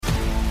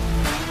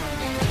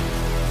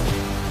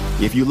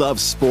If you love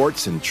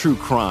sports and true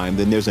crime,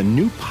 then there's a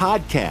new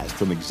podcast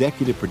from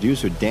executive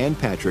producer Dan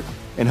Patrick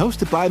and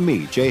hosted by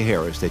me, Jay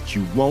Harris, that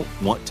you won't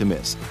want to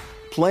miss.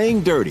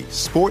 Playing Dirty: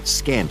 Sports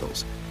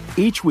Scandals.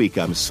 Each week,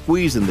 I'm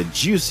squeezing the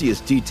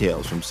juiciest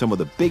details from some of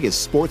the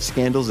biggest sports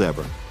scandals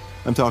ever.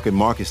 I'm talking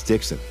Marcus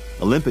Dixon,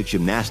 Olympic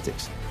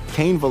gymnastics,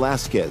 Cain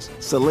Velasquez,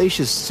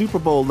 salacious Super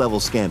Bowl-level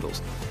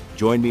scandals.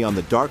 Join me on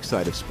the dark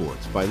side of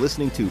sports by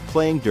listening to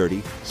Playing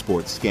Dirty: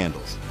 Sports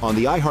Scandals on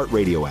the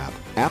iHeartRadio app,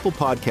 Apple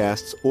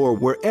Podcasts, or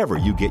wherever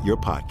you get your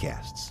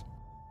podcasts.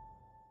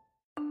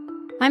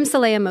 I'm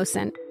Saleha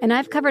Mohsin, and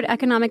I've covered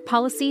economic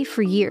policy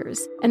for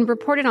years and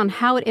reported on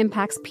how it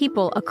impacts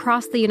people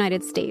across the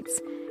United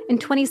States. In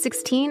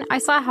 2016, I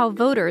saw how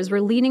voters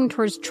were leaning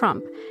towards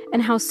Trump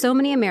and how so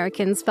many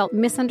Americans felt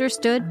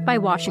misunderstood by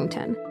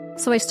Washington.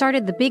 So I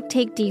started The Big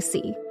Take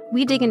DC.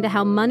 We dig into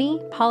how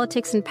money,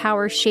 politics, and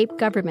power shape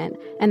government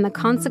and the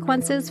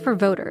consequences for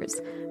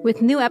voters.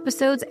 With new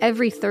episodes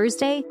every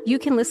Thursday, you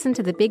can listen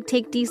to The Big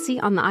Take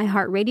DC on the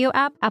iHeartRadio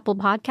app, Apple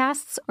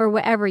Podcasts, or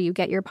wherever you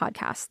get your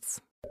podcasts.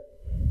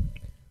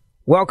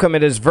 Welcome.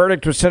 It is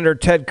Verdict with Senator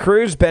Ted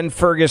Cruz. Ben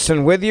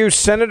Ferguson with you.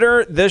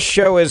 Senator, this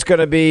show is going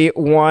to be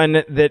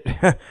one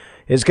that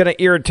is going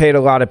to irritate a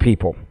lot of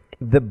people.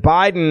 The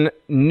Biden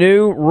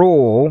new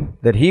rule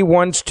that he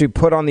wants to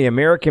put on the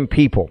American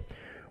people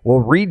will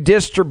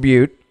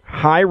redistribute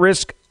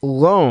high-risk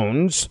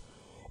loans,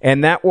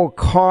 and that will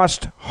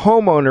cost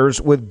homeowners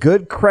with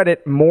good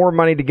credit more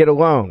money to get a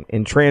loan.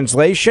 In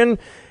translation,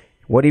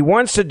 what he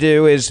wants to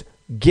do is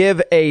give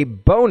a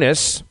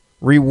bonus,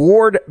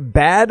 reward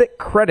bad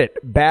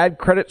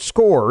credit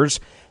scores,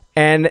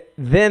 and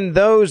then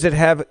those that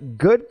have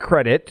good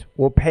credit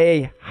will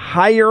pay a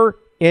higher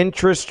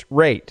interest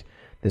rate.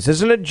 This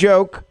isn't a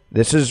joke.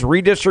 This is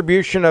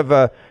redistribution of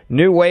a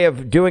new way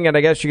of doing it,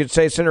 I guess you could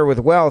say, Senator, with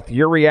wealth.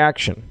 Your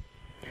reaction?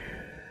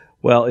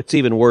 Well, it's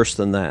even worse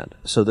than that.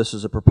 So this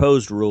is a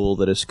proposed rule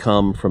that has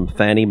come from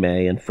Fannie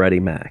Mae and Freddie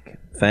Mac.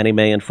 Fannie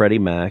Mae and Freddie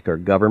Mac are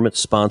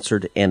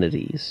government-sponsored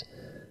entities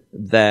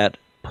that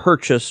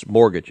purchase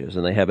mortgages,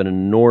 and they have an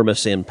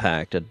enormous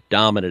impact, a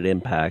dominant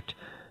impact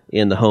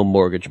in the home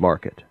mortgage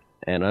market.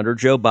 And under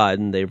Joe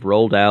Biden, they've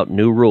rolled out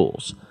new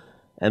rules.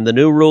 And the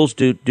new rules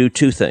do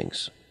two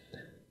things.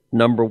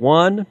 Number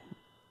one,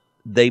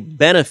 they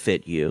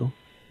benefit you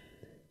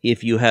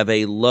if you have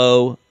a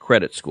low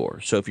credit score.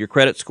 So if your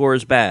credit score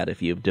is bad,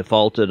 if you've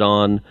defaulted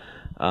on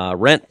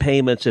rent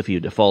payments, if you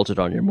defaulted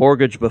on your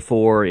mortgage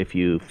before, if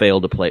you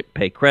failed to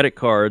pay credit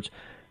cards,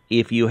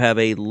 if you have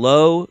a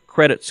low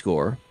credit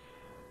score,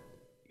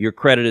 your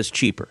credit is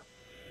cheaper.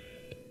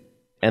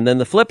 And then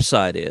the flip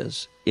side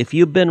is, if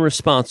you've been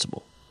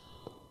responsible,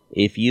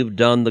 if you've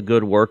done the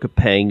good work of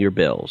paying your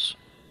bills,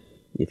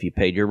 if you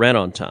paid your rent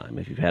on time,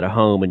 if you've had a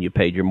home and you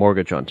paid your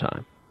mortgage on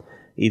time,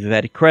 if you've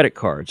had credit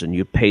cards and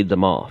you paid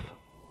them off,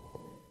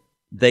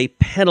 they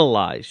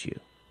penalize you.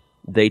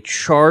 They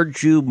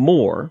charge you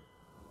more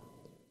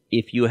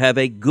if you have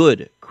a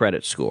good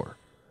credit score.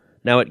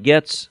 Now, it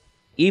gets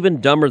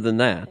even dumber than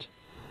that.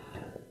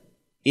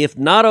 If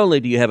not only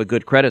do you have a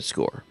good credit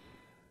score,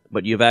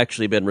 but you've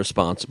actually been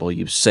responsible,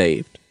 you've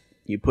saved,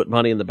 you put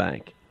money in the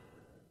bank,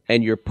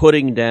 and you're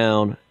putting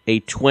down a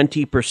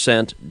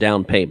 20%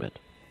 down payment,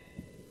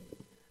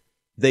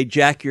 they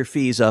jack your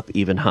fees up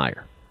even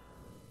higher.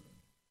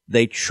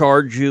 They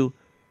charge you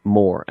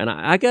more. And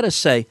I got to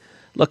say,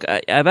 look,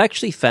 I've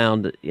actually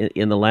found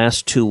in the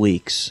last 2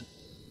 weeks,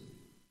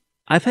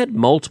 I've had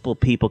multiple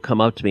people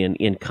come up to me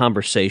in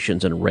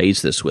conversations and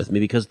raise this with me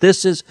because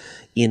this is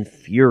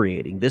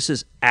infuriating. This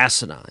is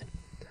asinine.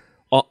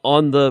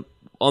 On the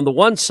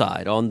one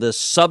side, on the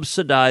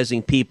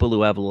subsidizing people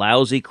who have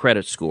lousy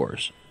credit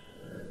scores,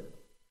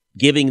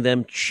 giving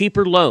them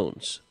cheaper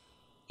loans,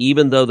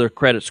 even though their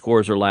credit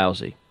scores are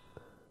lousy.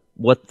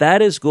 What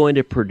that is going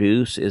to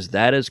produce is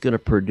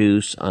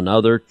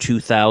another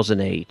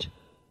 2008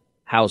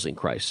 housing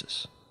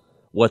crisis.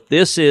 What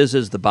this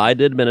is the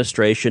Biden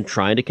administration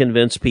trying to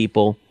convince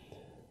people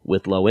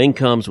with low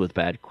incomes, with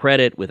bad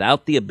credit,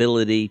 without the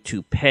ability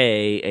to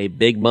pay a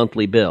big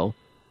monthly bill,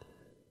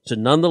 to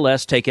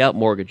nonetheless take out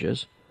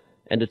mortgages,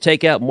 and to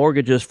take out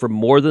mortgages for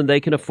more than they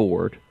can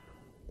afford.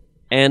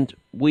 And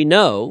we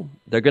know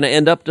they're going to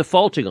end up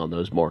defaulting on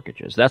those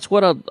mortgages. That's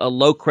what a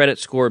low credit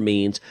score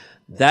means.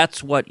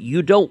 That's what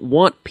you don't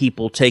want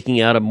people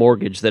taking out a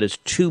mortgage that is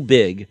too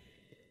big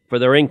for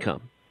their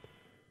income.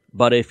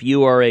 But if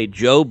you are a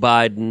Joe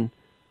Biden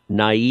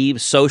naive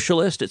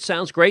socialist, it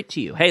sounds great to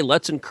you. Hey,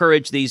 let's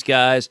encourage these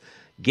guys,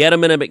 get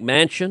them in a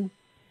McMansion,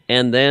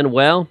 and then,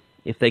 well,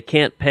 if they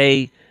can't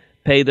pay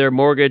their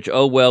mortgage,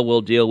 oh, well,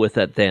 we'll deal with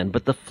that then.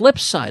 But the flip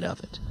side of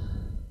it,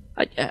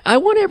 I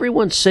want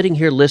everyone sitting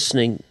here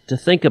listening to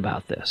think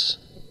about this.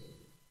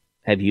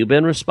 Have you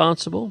been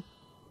responsible?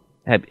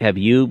 Have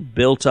you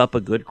built up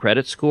a good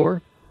credit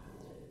score?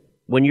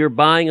 When you're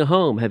buying a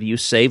home, have you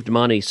saved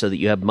money so that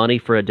you have money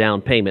for a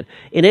down payment?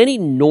 In any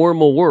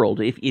normal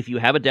world, if you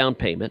have a down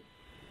payment,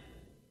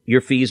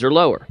 your fees are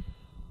lower.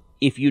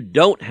 If you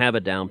don't have a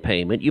down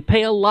payment, you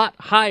pay a lot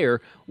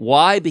higher.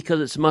 Why?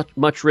 Because it's much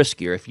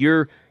riskier. If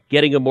you're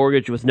getting a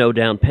mortgage with no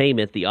down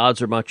payment, the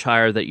odds are much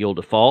higher that you'll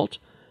default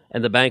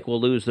and the bank will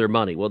lose their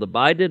money. Well, the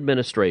Biden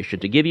administration,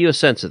 to give you a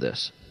sense of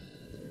this,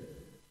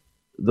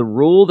 the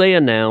rule they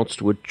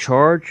announced would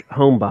charge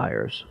home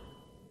buyers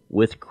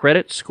with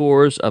credit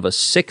scores of a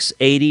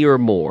 680 or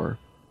more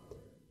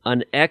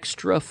an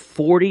extra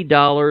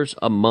 $40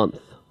 a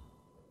month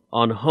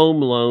on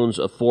home loans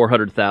of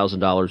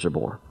 $400,000 or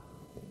more.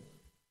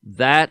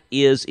 That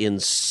is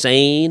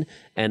insane,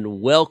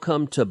 and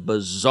welcome to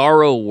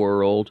bizarro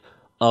world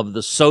of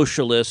the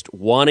socialist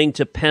wanting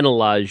to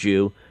penalize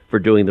you for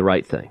doing the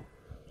right thing.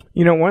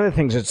 You know, one of the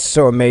things that's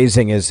so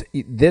amazing is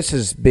this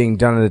is being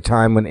done at a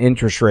time when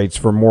interest rates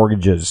for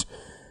mortgages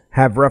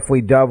have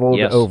roughly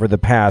doubled over the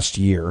past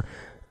year.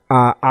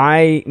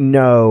 I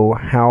know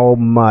how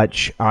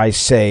much I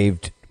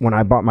saved when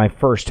I bought my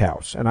first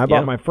house. And I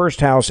bought my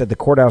first house at the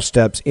courthouse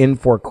steps in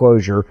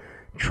foreclosure,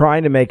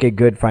 trying to make a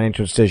good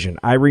financial decision.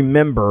 I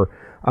remember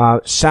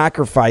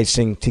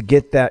sacrificing to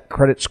get that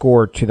credit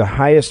score to the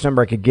highest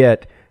number I could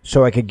get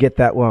so I could get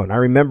that loan. I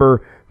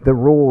remember the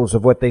rules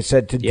of what they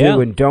said to do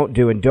and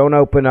don't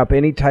open up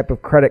any type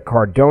of credit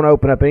card. Don't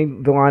open up any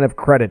line of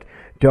credit.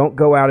 Don't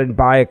go out and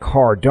buy a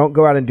car. Don't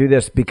go out and do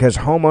this, because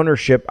home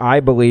ownership,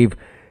 I believe,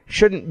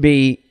 shouldn't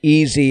be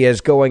easy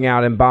as going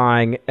out and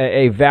buying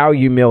a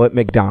value meal at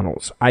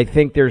McDonald's. I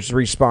think there's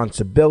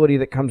responsibility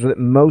that comes with it.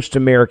 Most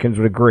Americans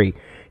would agree.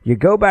 You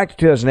go back to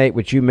 2008,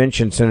 which you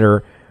mentioned,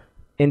 Senator.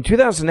 In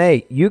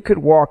 2008, you could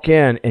walk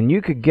in and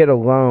you could get a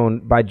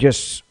loan by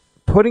just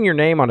putting your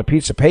name on a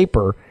piece of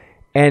paper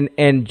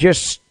and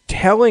just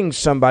telling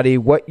somebody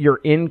what your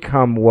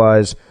income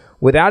was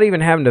without even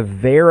having to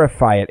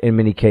verify it in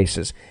many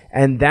cases.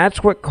 And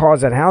that's what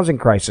caused that housing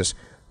crisis.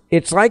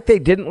 It's like they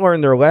didn't learn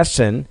their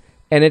lesson,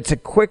 and it's a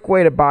quick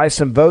way to buy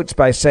some votes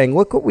by saying,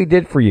 look what we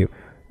did for you.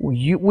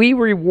 We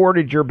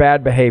rewarded your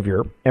bad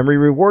behavior, and we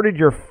rewarded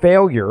your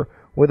failure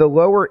with a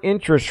lower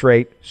interest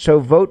rate,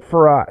 so vote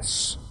for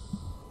us.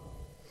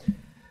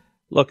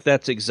 Look,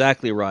 that's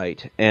exactly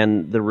right.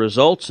 And the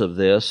results of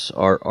this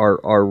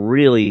are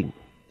really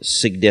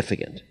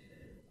significant.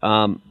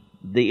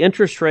 The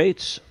interest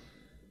rates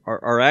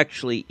are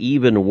actually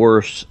even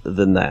worse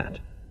than that.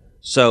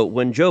 So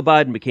when Joe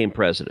Biden became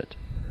president,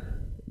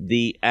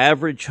 the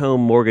average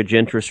home mortgage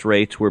interest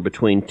rates were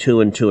between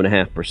 2 and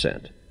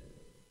 2.5%.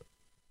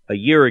 A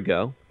year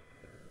ago,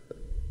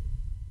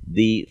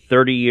 the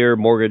 30-year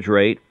mortgage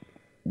rate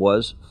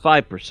was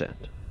 5%.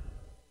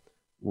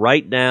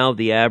 Right now,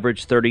 the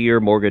average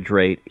 30-year mortgage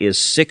rate is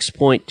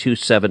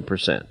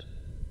 6.27%.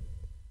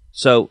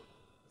 So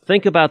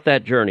think about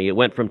that journey. It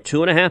went from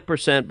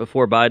 2.5%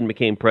 before Biden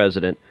became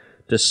president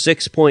to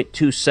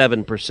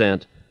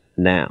 6.27%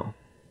 now.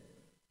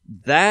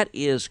 That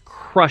is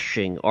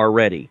crushing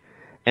already.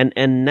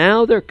 And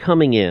now they're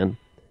coming in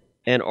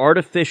and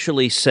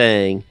artificially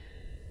saying,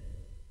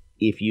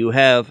 if you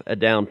have a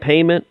down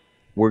payment,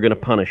 we're going to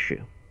punish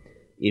you.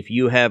 If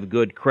you have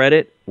good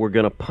credit, we're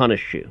going to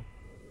punish you.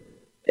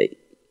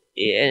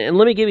 And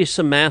let me give you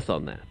some math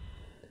on that.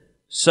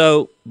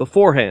 So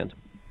beforehand,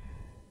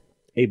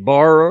 a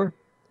borrower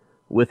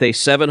with a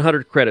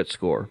 700 credit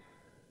score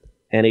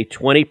and a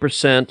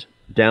 20%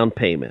 down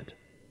payment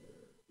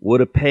would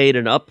have paid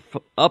an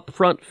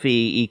upfront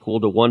fee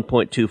equal to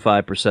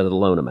 1.25% of the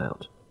loan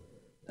amount.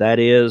 That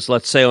is,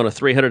 let's say on a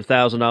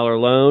 $300,000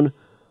 loan,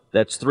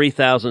 that's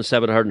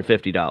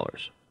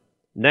 $3,750.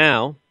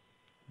 Now,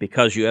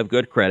 because you have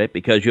good credit,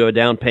 because you have a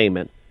down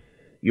payment,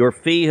 your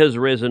fee has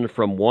risen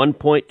from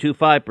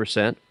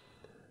 1.25%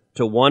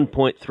 to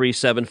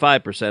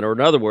 1.375%. Or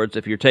in other words,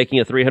 if you're taking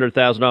a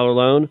 $300,000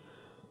 loan,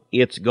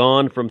 it's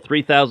gone from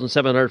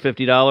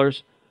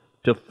 $3,750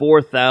 to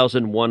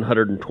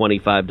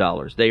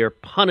 $4,125. They are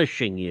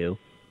punishing you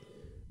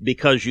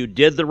because you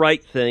did the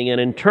right thing, and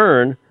in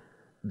turn,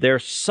 they're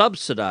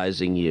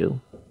subsidizing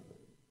you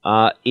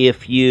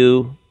if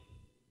you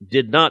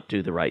did not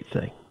do the right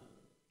thing.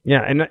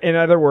 Yeah, in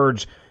other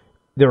words,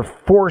 they're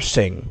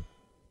forcing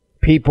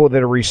people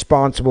that are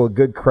responsible with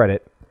good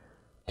credit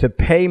to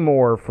pay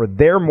more for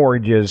their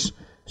mortgages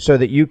so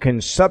that you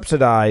can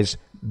subsidize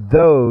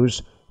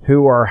those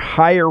who are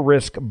higher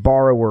risk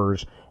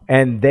borrowers.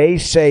 And they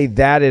say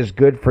that is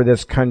good for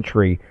this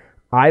country.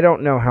 I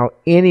don't know how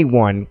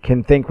anyone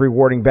can think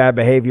rewarding bad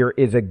behavior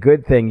is a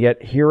good thing,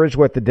 yet here is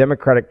what the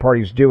Democratic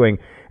Party is doing.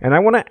 And I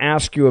want to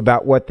ask you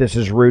about what this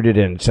is rooted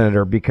in,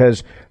 Senator,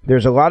 because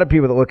there's a lot of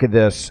people that look at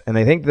this and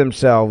they think to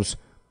themselves,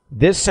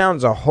 this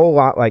sounds a whole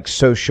lot like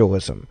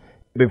socialism.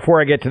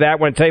 Before I get to that, I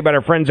want to tell you about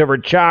our friends over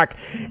at Chalk.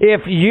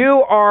 If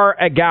you are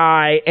a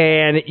guy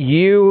and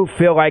you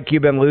feel like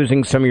you've been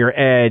losing some of your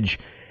edge,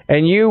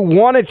 and you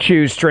want to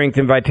choose strength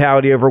and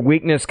vitality over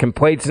weakness,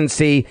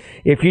 complacency,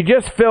 if you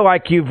just feel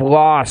like you've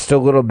lost a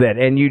little bit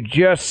and you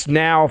just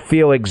now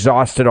feel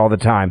exhausted all the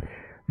time,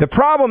 the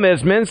problem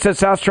is men's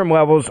testosterone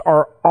levels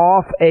are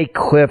off a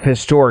cliff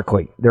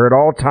historically. They're at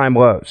all-time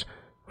lows.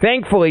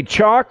 Thankfully,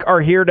 Chalk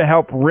are here to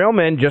help real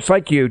men just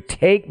like you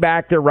take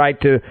back their right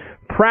to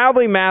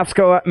proudly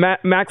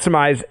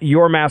maximize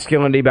your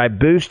masculinity by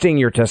boosting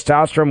your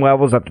testosterone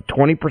levels up to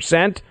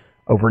 20%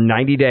 over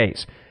 90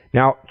 days.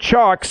 Now,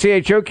 Chalk,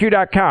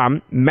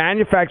 CHOQ.com,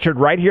 manufactured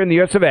right here in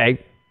the US of A.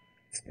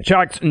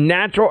 Chalk's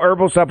natural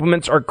herbal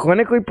supplements are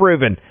clinically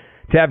proven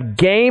to have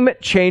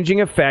game-changing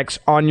effects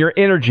on your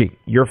energy,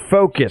 your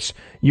focus,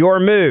 your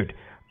mood.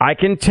 I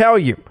can tell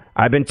you,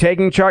 I've been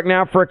taking Chalk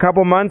now for a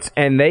couple months,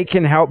 and they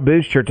can help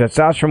boost your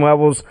testosterone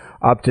levels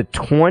up to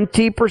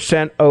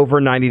 20% over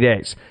 90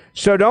 days.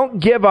 So don't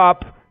give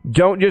up.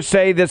 Don't just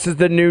say this is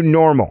the new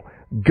normal.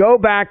 Go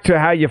back to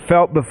how you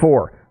felt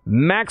before.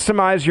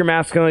 Maximize your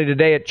masculinity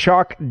today at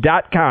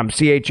chalk.com,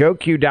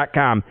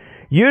 CHOQ.com.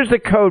 Use the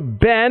code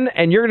BEN,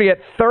 and you're going to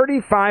get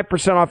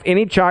 35% off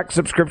any Chalk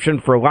subscription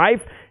for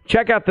life.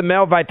 Check out the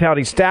Male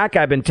Vitality Stack.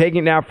 I've been taking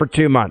it now for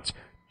 2 months.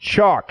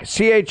 Chalk,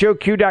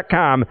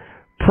 CHOQ.com,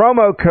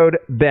 promo code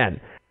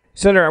BEN.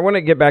 Senator, I want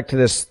to get back to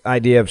this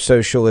idea of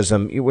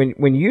socialism.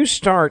 When you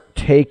start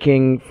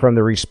taking from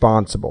the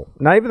responsible,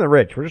 not even the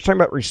rich, we're just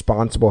talking about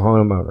responsible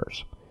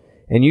homeowners,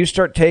 and you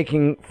start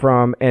taking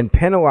from and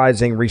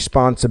penalizing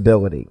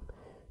responsibility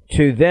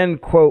to then,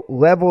 quote,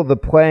 level the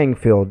playing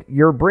field,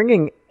 you're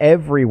bringing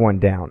everyone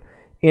down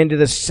into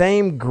the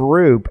same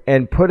group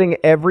and putting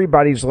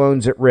everybody's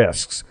loans at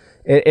risks,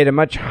 at a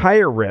much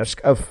higher risk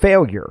of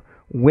failure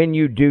when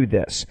you do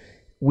this.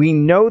 We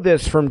know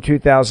this from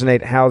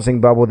 2008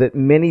 housing bubble that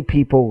many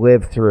people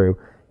live through.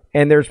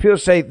 And there's people who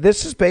say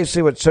this is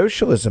basically what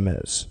socialism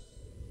is.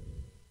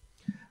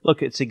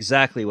 Look, it's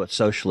exactly what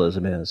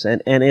socialism is.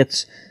 And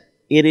it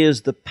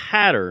is the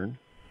pattern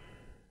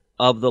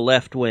of the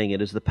left wing.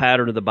 It is the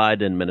pattern of the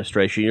Biden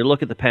administration. You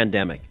look at the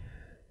pandemic,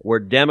 where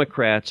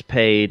Democrats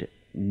paid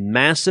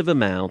massive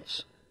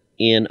amounts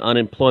in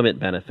unemployment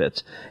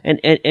benefits.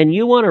 And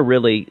you want to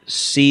really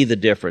see the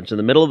difference. In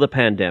the middle of the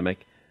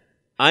pandemic,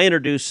 I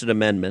introduced an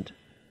amendment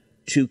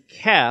to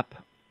cap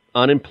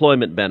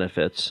unemployment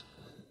benefits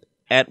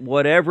at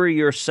whatever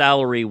your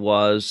salary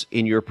was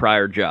in your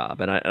prior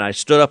job. And I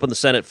stood up on the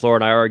Senate floor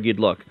and I argued,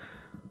 look,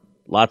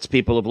 lots of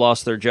people have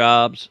lost their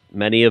jobs,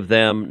 many of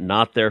them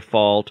not their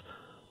fault.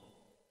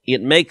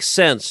 It makes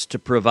sense to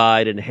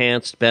provide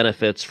enhanced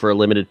benefits for a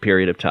limited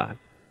period of time.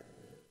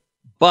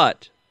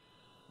 But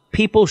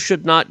people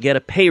should not get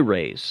a pay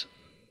raise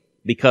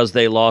because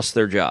they lost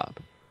their job.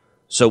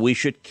 So we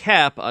should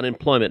cap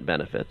unemployment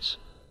benefits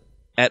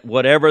at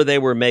whatever they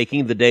were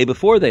making the day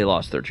before they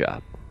lost their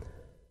job.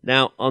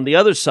 Now, on the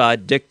other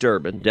side, Dick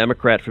Durbin,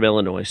 Democrat from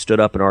Illinois,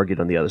 stood up and argued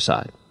on the other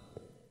side.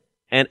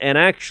 And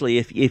actually,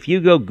 if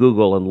you go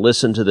Google and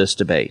listen to this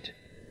debate,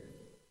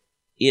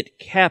 it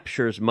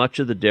captures much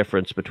of the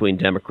difference between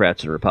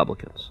Democrats and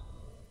Republicans.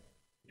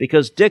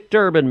 Because Dick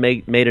Durbin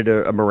made it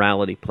a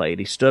morality play.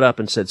 He stood up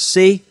and said,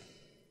 see,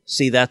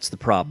 that's the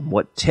problem.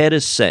 What Ted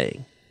is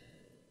saying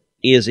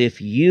is if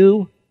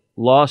you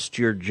lost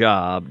your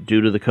job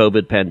due to the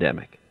COVID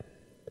pandemic,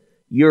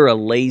 you're a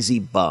lazy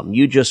bum.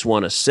 You just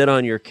want to sit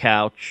on your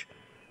couch.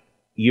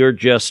 You're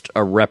just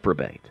a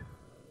reprobate.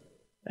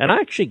 And I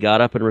actually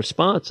got up in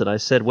response and I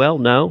said, well,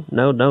 no,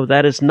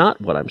 that is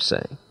not what I'm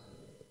saying.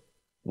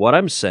 What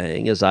I'm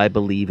saying is I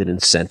believe in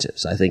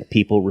incentives. I think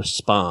people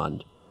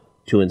respond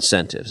to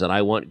incentives, and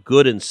I want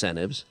good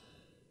incentives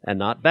and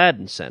not bad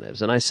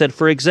incentives. And I said,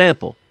 for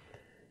example,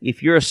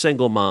 if you're a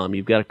single mom,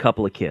 you've got a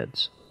couple of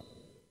kids,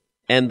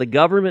 and the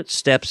government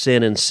steps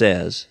in and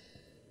says,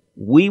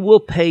 we will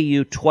pay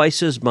you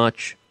twice as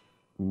much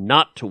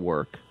not to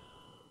work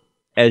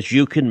as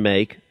you can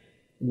make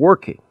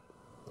working.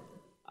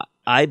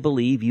 I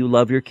believe you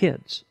love your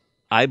kids.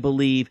 I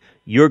believe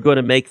you're going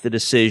to make the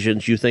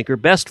decisions you think are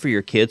best for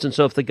your kids. And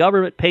so if the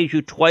government pays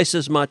you twice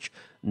as much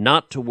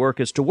not to work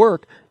as to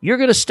work, you're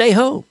going to stay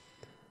home.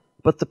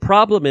 But the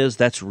problem is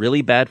that's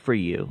really bad for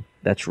you.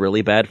 That's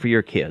really bad for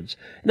your kids.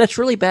 And that's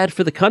really bad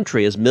for the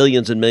country as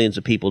millions and millions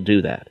of people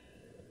do that.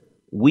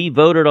 We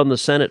voted on the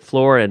Senate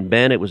floor, and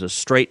Ben, it was a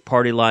straight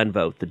party line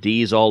vote. The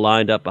D's all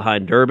lined up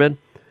behind Durbin.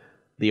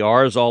 The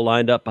R's all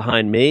lined up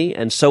behind me.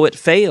 And so it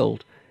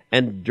failed.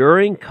 And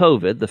during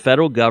COVID, the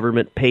federal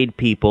government paid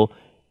people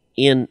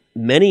in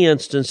many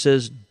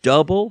instances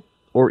double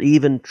or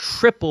even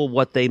triple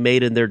what they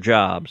made in their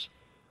jobs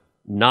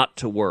not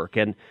to work.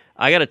 And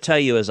I got to tell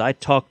you, as I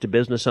talk to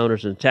business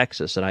owners in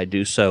Texas, and I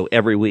do so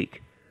every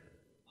week,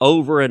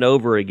 over and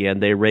over again,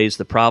 they raise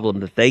the problem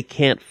that they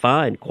can't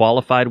find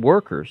qualified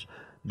workers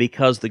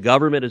because the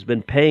government has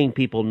been paying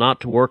people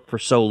not to work for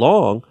so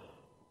long.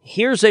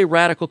 Here's a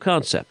radical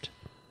concept.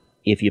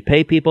 If you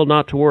pay people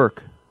not to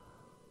work,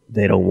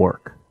 they don't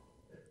work.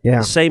 Yeah.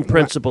 The same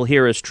principle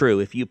here is true.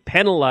 If you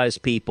penalize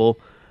people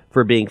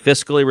for being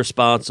fiscally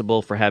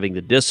responsible, for having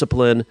the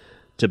discipline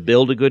to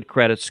build a good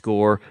credit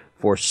score,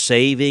 for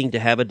saving to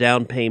have a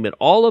down payment,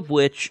 all of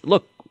which,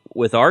 look,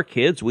 with our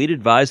kids, we'd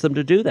advise them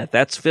to do that.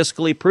 That's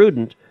fiscally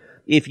prudent.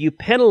 If you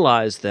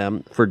penalize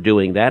them for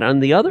doing that, on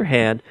the other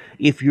hand,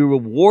 if you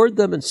reward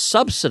them and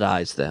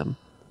subsidize them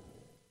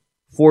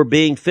for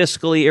being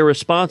fiscally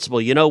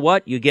irresponsible, you know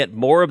what? You get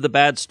more of the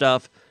bad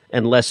stuff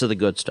and less of the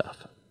good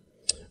stuff.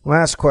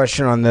 Last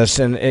question on this,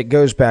 and it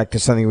goes back to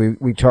something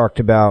we talked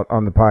about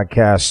on the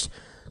podcast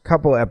a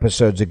couple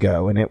episodes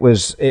ago, and it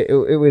was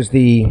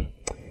the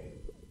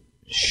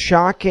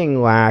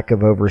shocking lack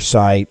of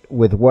oversight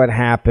with what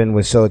happened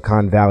with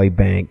Silicon Valley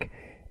Bank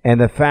and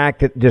the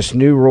fact that just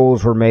new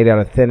rules were made out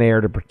of thin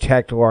air to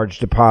protect large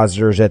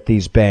depositors at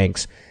these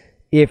banks.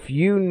 If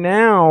you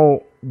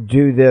now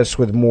do this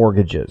with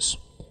mortgages,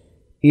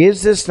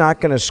 is this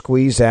not going to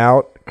squeeze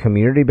out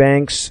community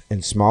banks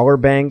and smaller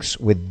banks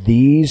with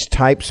these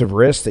types of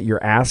risks that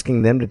you're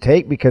asking them to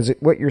take? Because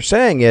what you're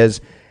saying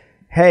is,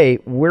 hey,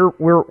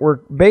 we're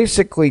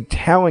basically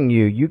telling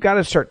you got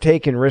to start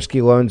taking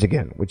risky loans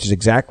again, which is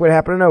exactly what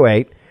happened in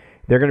 2008.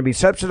 They're going to be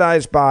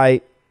subsidized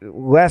by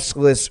less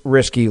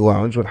risky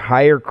loans with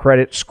higher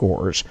credit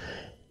scores.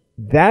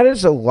 That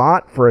is a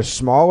lot for a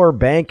smaller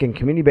bank and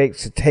community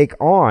banks to take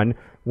on.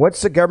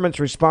 What's the government's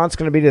response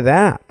going to be to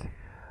that?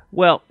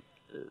 Well,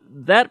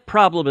 that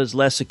problem is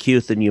less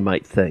acute than you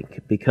might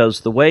think,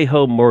 because the way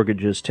home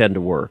mortgages tend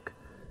to work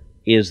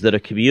is that a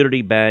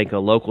community bank, a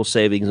local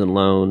savings and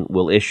loan,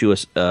 will issue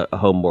a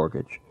home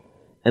mortgage,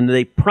 and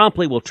they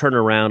promptly will turn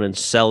around and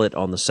sell it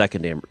on the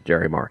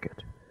secondary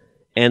market.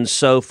 And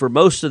so for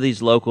most of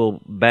these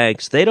local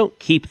banks, they don't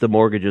keep the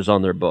mortgages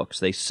on their books.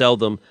 They sell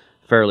them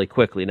fairly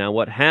quickly. Now,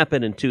 what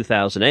happened in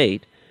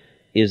 2008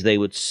 is they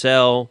would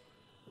sell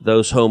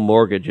those home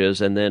mortgages,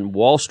 and then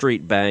Wall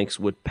Street banks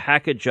would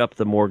package up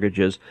the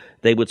mortgages.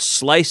 They would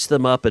slice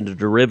them up into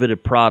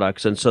derivative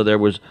products, and so there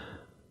was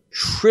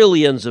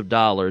trillions of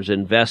dollars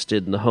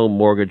invested in the home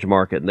mortgage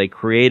market, and they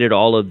created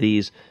all of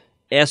these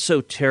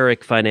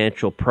esoteric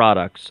financial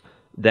products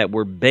that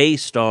were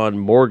based on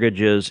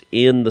mortgages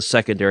in the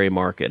secondary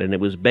market. And it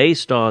was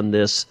based on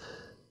this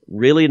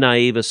really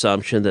naive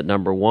assumption that,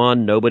 number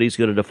one, nobody's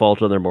going to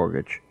default on their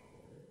mortgage,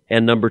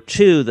 and number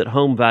two, that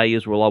home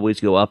values will always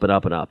go up and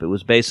up and up. It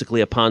was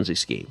basically a Ponzi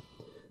scheme.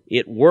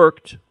 It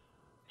worked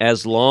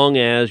as long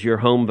as your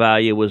home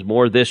value was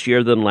more this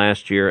year than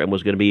last year and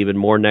was going to be even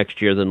more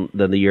next year than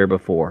the year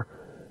before.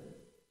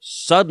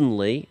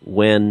 Suddenly,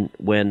 when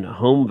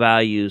home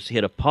values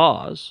hit a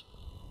pause,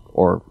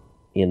 or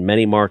in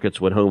many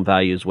markets when home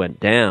values went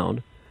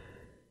down,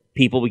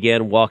 people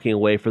began walking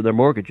away from their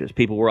mortgages.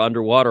 People were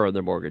underwater on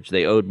their mortgage.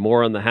 They owed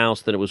more on the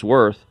house than it was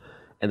worth,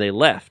 and they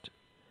left.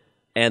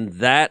 And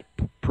that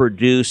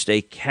produced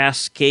a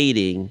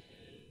cascading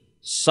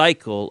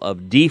cycle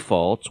of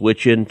defaults,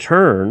 which in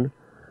turn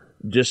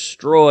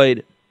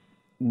destroyed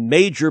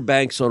major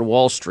banks on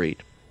Wall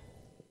Street,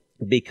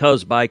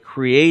 because by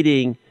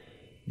creating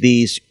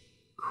these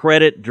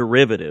credit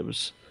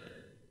derivatives,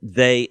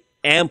 they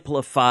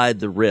amplified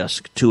the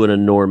risk to an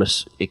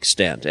enormous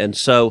extent. And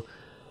so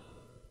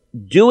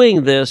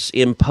doing this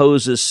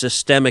imposes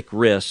systemic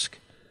risk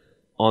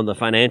on the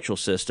financial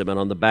system and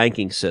on the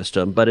banking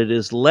system, but it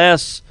is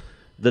less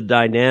the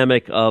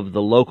dynamic of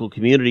the local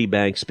community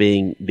banks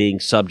being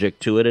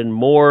subject to it, and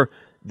more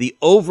the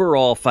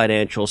overall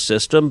financial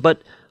system.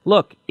 But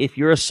look, if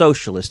you're a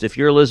socialist, if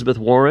you're Elizabeth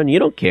Warren, you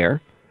don't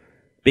care,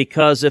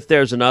 because if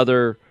there's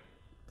another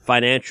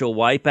financial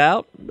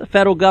wipeout, the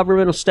federal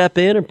government will step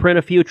in and print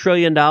a few $1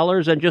 trillion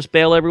and just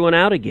bail everyone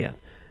out again.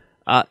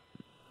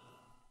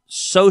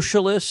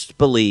 Socialists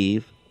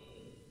believe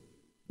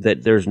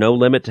that there's no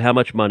limit to how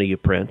much money you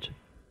print,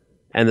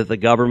 and that the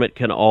government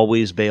can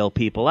always bail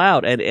people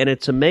out. And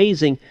it's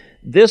amazing.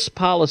 This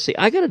policy,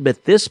 I got to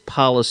admit, this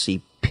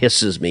policy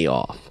pisses me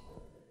off.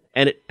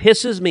 And it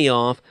pisses me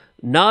off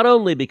not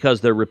only because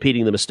they're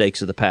repeating the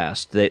mistakes of the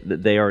past.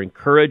 They are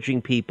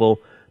encouraging people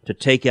to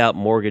take out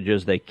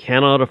mortgages they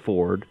cannot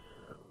afford,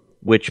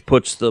 which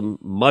puts them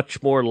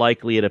much more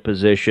likely in a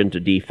position to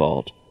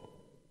default.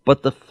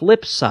 But the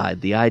flip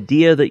side, the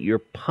idea that you're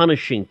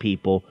punishing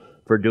people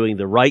for doing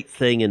the right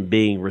thing and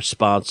being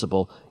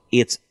responsible,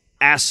 it's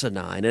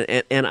asinine.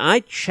 And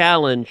I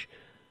challenge,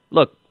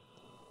 look,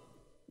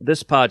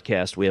 this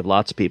podcast, we have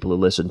lots of people who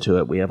listen to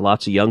it. We have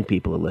lots of young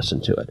people who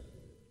listen to it.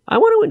 I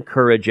want to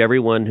encourage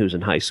everyone who's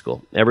in high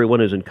school, everyone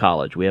who's in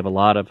college. We have a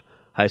lot of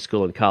high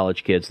school and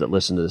college kids that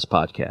listen to this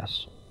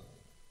podcast.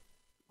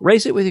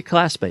 Raise it with your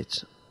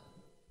classmates.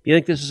 You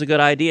think this is a good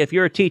idea? If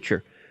you're a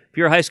teacher, if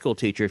you're a high school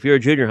teacher, if you're a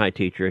junior high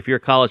teacher, if you're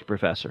a college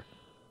professor,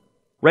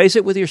 raise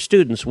it with your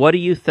students. What do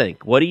you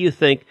think? What do you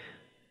think?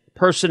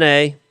 Person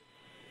A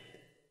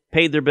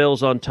paid their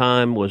bills on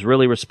time, was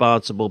really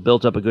responsible,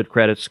 built up a good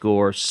credit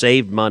score,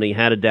 saved money,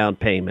 had a down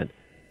payment.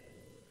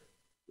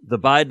 The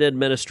Biden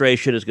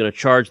administration is going to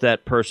charge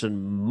that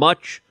person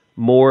much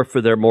more for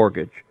their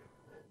mortgage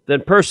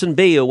than person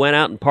B, who went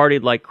out and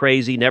partied like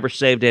crazy, never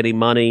saved any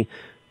money,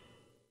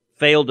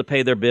 failed to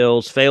pay their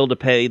bills, failed to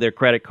pay their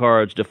credit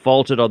cards,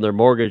 defaulted on their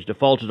mortgage,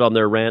 defaulted on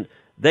their rent.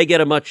 They get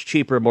a much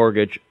cheaper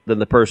mortgage than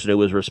the person who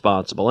was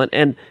responsible.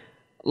 And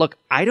look,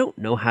 I don't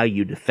know how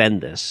you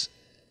defend this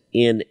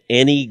in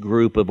any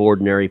group of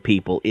ordinary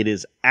people. It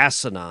is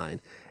asinine,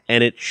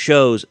 and it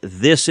shows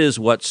this is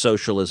what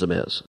socialism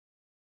is.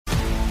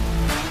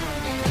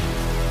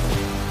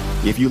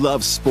 If you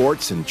love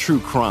sports and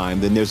true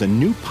crime, then there's a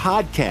new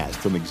podcast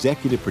from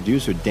executive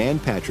producer Dan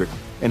Patrick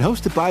and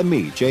hosted by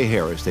me, Jay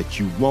Harris, that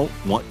you won't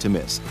want to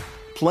miss.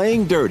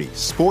 Playing Dirty: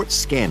 Sports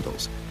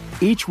Scandals.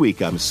 Each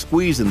week, I'm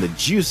squeezing the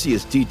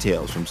juiciest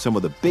details from some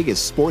of the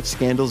biggest sports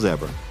scandals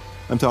ever.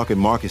 I'm talking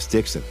Marcus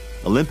Dixon,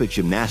 Olympic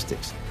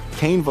gymnastics,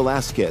 Cain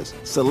Velasquez,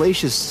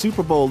 salacious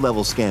Super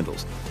Bowl-level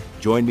scandals.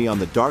 Join me on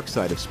the dark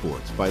side of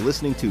sports by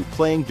listening to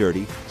Playing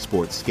Dirty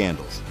Sports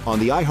Scandals on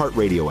the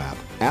iHeartRadio app,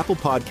 Apple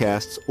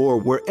Podcasts, or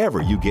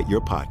wherever you get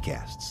your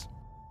podcasts.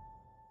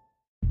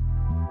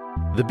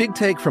 The Big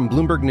Take from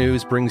Bloomberg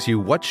News brings you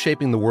what's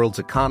shaping the world's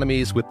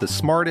economies with the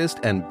smartest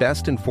and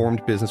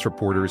best-informed business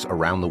reporters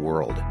around the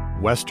world.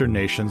 Western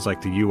nations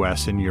like the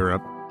U.S. and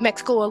Europe.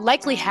 Mexico will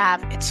likely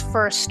have its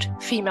first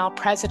female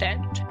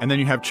president. And then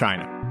you have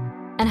China.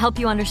 And help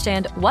you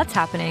understand what's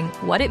happening,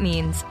 what it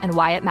means, and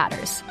why it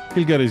matters.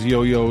 He'll get his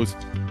yo-yos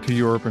to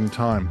Europe in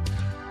time.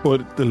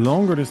 But the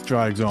longer this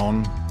drags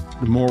on,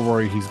 the more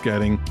worry he's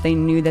getting. They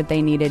knew that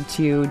they needed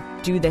to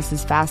do this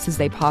as fast as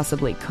they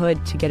possibly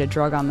could to get a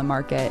drug on the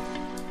market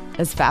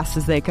as fast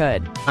as they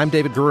could. I'm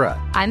David Gura.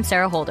 I'm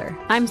Sarah Holder.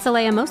 I'm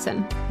Saleha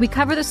Mohsen. We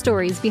cover the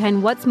stories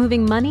behind what's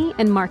moving money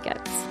and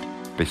markets.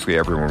 Basically,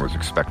 everyone was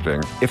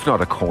expecting, if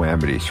not a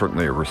calamity,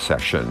 certainly a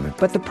recession.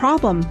 But the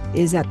problem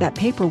is that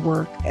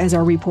paperwork, as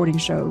our reporting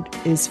showed,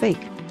 is fake.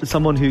 As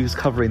someone who's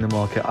covering the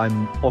market,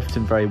 I'm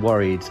often very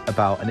worried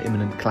about an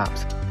imminent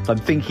collapse. So I'm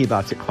thinking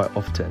about it quite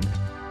often.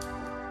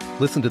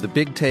 Listen to The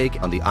Big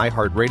Take on the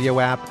iHeartRadio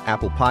app,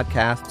 Apple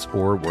Podcasts,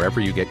 or wherever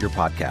you get your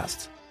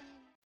podcasts.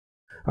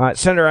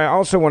 Senator, I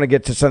also want to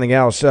get to something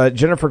else.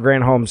 Jennifer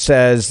Granholm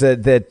says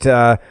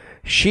that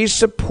she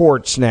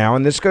supports now,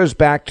 and this goes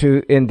back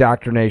to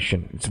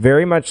indoctrination. It's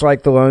very much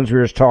like the loans we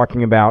were just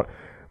talking about,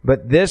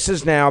 but this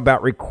is now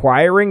about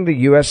requiring the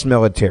U.S.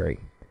 military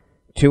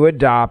to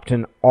adopt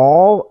an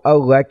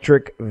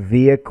all-electric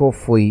vehicle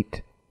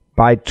fleet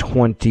by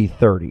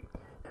 2030.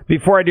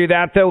 Before I do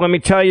that, though, let me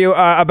tell you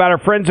about our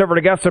friends over at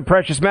Augusta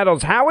Precious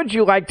Metals. How would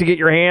you like to get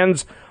your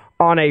hands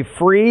on a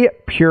free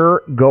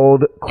pure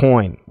gold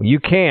coin? You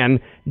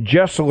can,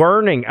 just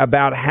learning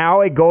about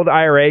how a gold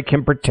IRA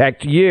can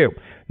protect you.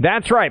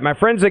 That's right. My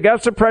friends at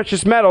Augusta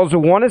Precious Metals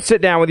want to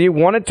sit down with you,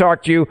 want to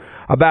talk to you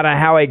about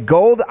how a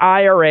gold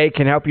IRA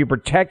can help you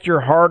protect your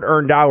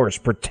hard-earned dollars,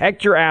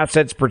 protect your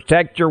assets,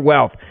 protect your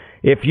wealth.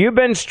 If you've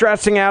been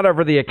stressing out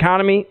over the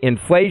economy,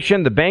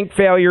 inflation, the bank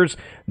failures,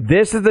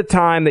 this is the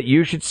time that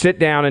you should sit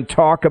down and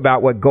talk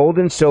about what gold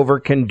and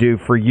silver can do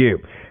for you.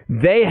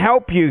 They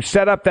help you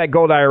set up that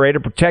gold IRA to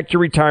protect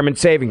your retirement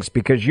savings,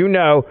 because you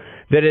know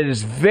that it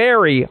is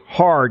very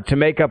hard to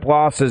make up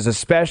losses,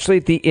 especially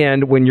at the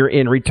end when you're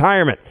in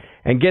retirement.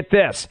 And get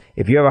this,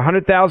 if you have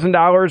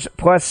 $100,000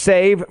 plus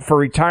save for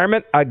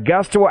retirement,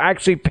 Augusta will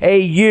actually pay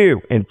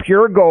you in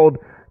pure gold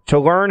to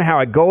learn how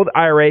a gold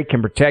IRA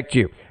can protect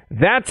you.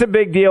 That's a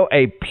big deal,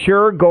 a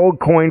pure gold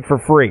coin for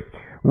free.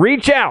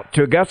 Reach out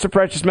to Augusta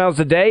Precious Metals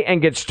today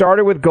and get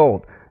started with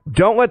gold.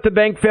 Don't let the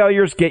bank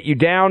failures get you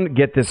down.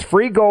 Get this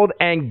free gold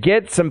and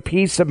get some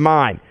peace of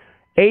mind.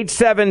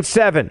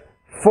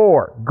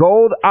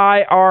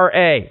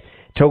 877-4-GOLD-IRA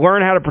to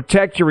learn how to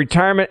protect your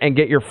retirement and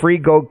get your free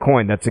gold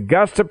coin. That's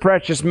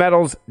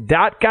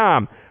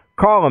AugustaPreciousMetals.com.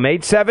 Call them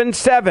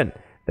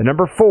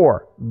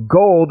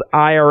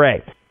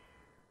 877-4-GOLD-IRA.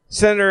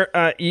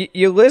 Senator,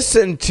 you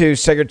listened to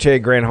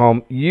Secretary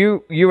Granholm.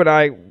 You and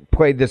I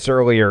played this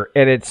earlier,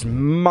 and it's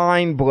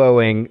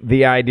mind-blowing,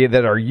 the idea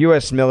that our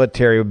U.S.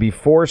 military would be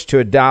forced to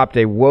adopt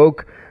a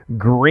woke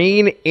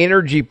green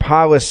energy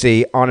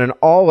policy on an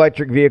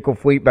all-electric vehicle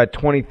fleet by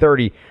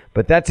 2030.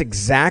 But that's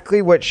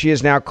exactly what she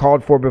has now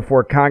called for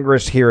before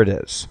Congress. Here it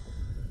is.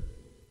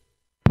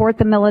 Support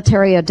the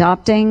military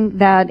adopting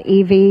that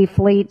EV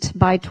fleet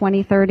by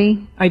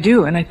 2030? I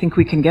do, and I think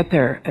we can get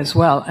there as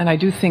well. And I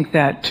do think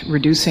that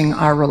reducing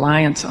our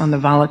reliance on the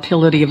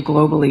volatility of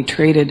globally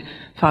traded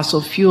fossil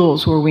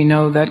fuels, where we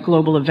know that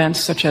global events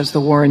such as the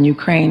war in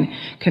Ukraine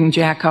can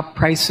jack up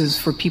prices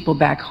for people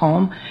back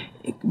home,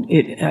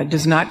 it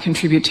does not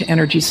contribute to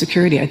energy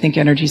security. I think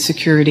energy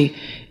security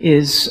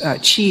is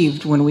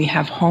achieved when we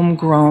have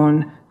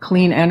homegrown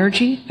clean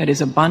energy that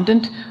is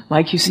abundant,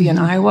 like you see in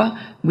Iowa.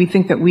 We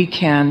think that we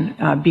can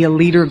be a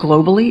leader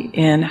globally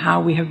in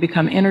how we have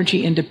become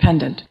energy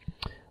independent.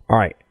 All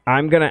right.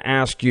 I'm going to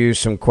ask you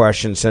some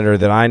questions, Senator,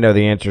 that I know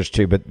the answers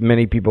to, but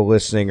many people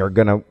listening are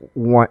going to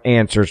want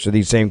answers to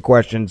these same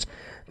questions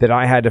that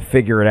I had to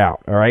figure it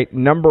out. All right.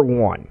 Number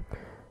one,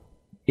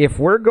 if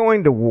we're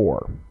going to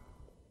war,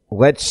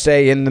 let's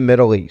say in the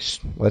Middle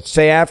East, let's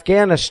say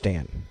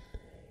Afghanistan,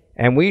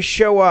 and we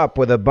show up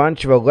with a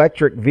bunch of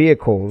electric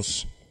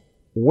vehicles,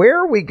 where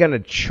are we going to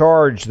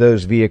charge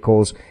those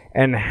vehicles,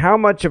 and how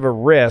much of a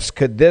risk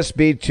could this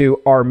be to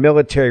our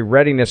military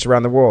readiness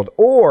around the world?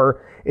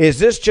 Or is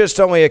this just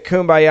only a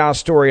kumbaya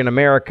story in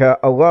America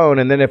alone,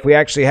 and then if we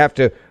actually have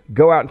to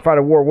go out and fight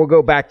a war, we'll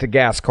go back to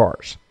gas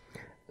cars?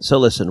 So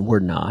listen, we're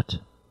not.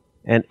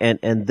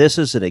 And this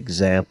is an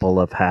example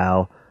of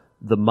how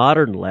the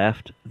modern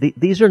left,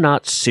 these are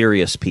not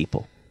serious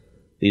people.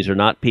 These are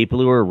not people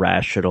who are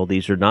rational.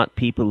 These are not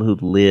people who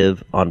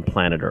live on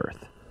planet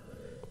Earth.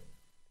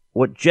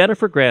 What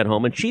Jennifer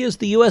Granholm, and she is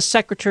the U.S.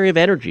 Secretary of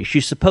Energy,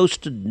 she's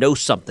supposed to know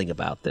something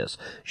about this.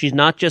 She's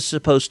not just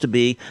supposed to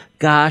be,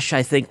 gosh,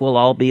 I think we'll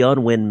all be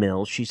on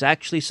windmills. She's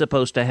actually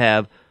supposed to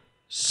have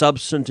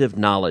substantive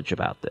knowledge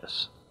about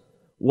this.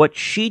 What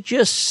she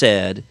just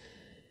said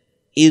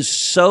is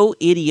so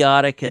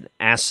idiotic and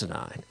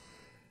asinine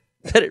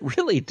that it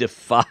really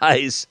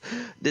defies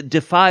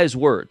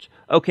words.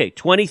 Okay,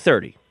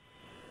 2030.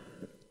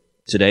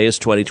 Today is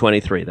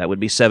 2023. That would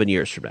be 7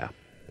 years from now.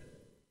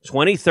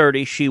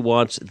 2030, she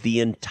wants the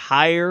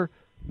entire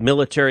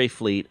military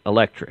fleet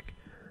electric.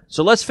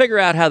 So let's figure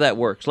out how that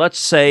works. Let's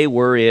say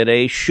we're in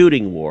a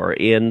shooting war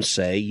in,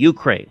 say,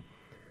 Ukraine,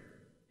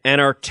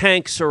 and our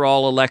tanks are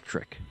all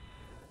electric.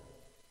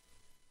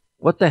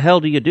 What the hell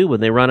do you do when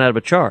they run out of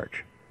a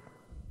charge?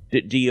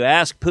 Do you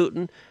ask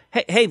Putin,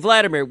 hey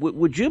Vladimir,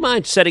 would you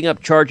mind setting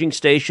up charging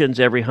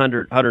stations every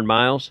 100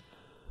 miles?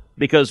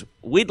 Because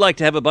we'd like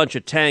to have a bunch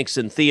of tanks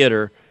in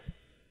theater,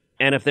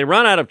 and if they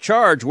run out of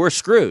charge, we're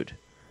screwed.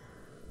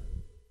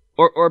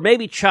 Or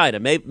maybe China,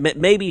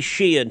 maybe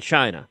Xi in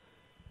China.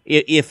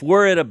 If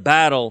we're in a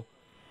battle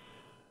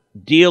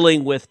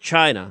dealing with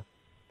China,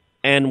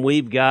 and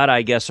we've got,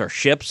 I guess, our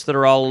ships that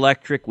are all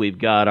electric, we've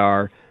got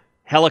our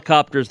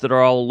helicopters that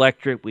are all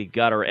electric, we've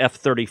got our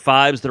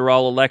F-35s that are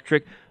all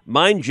electric.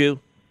 Mind you,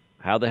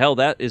 how the hell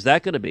is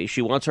that going to be?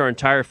 She wants our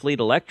entire fleet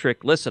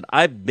electric. Listen,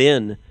 I've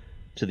been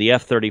to the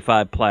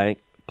F-35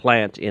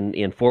 plant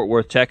in Fort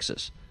Worth,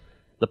 Texas.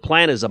 The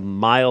plant is a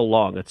mile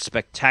long. It's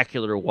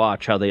spectacular to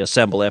watch how they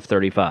assemble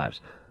F-35s.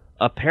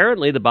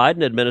 Apparently, the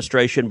Biden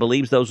administration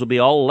believes those will be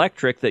all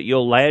electric, that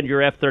you'll land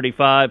your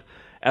F-35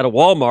 at a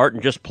Walmart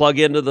and just plug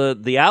into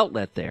the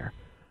outlet there.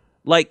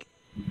 Like,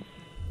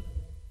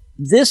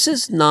 this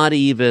is not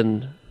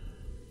even...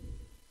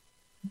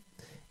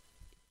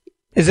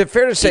 Is it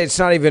fair to say it's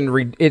not even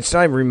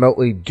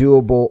remotely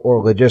doable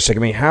or logistic? I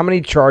mean, how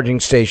many charging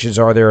stations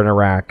are there in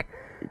Iraq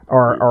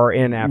or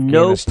in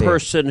Afghanistan? No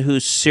person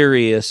who's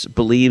serious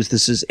believes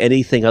this is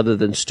anything other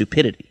than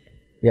stupidity.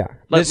 Yeah,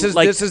 this is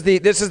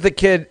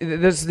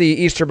the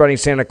Easter Bunny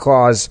Santa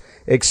Claus,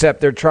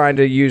 except they're trying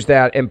to use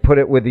that and put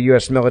it with the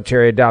U.S.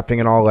 military adopting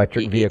an all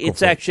electric vehicle.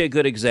 It's actually a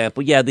good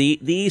example. Yeah, the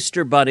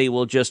Easter Bunny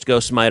will just go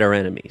smite our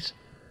enemies.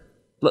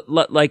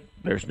 Like,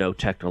 there's no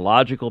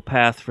technological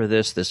path for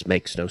this. This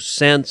makes no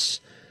sense.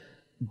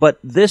 But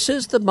this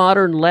is the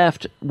modern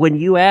left. When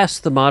you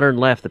ask the modern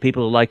left, the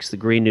people who likes the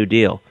Green New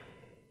Deal,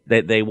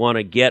 they want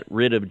to get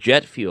rid of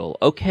jet fuel.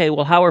 Okay,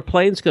 well, how are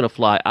planes going to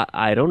fly?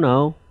 I don't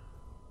know.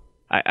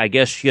 I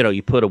guess,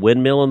 you put a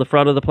windmill on the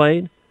front of the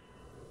plane.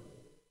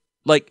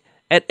 Like,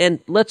 and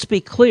let's be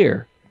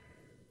clear.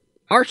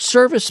 Our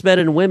servicemen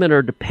and women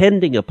are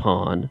depending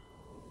upon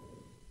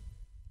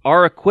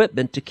our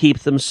equipment to keep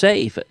them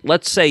safe.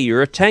 Let's say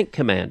you're a tank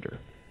commander.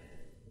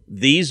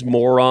 These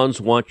morons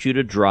want you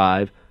to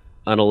drive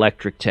an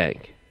electric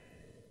tank.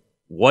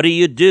 What do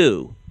you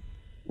do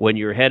when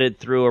you're headed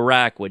through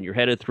Iraq, when you're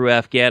headed through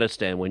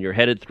Afghanistan, when you're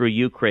headed through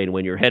Ukraine,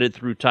 when you're headed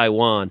through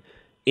Taiwan,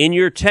 in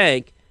your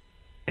tank,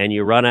 and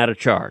you run out of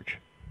charge?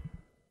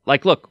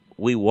 Like, look,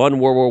 we won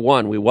World War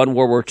I, we won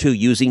World War II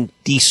using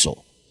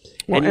diesel.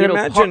 Well,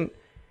 and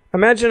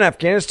imagine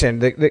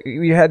Afghanistan.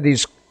 You had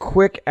these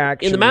quick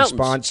action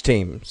response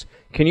teams.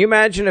 Can you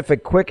imagine if a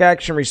quick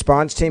action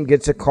response team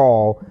gets a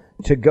call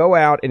to go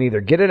out and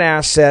either get an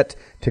asset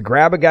to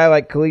grab a guy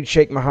like Khalid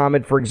Sheikh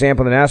Mohammed, for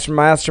example, the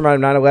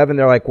mastermind of 9/11?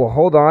 They're like, well,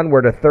 hold on,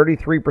 we're at a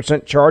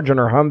 33% charge on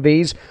our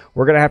Humvees.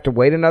 We're going to have to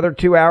wait another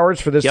 2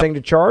 hours for this thing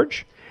to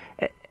charge?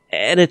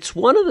 And it's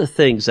one of the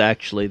things,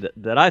 actually,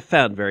 that I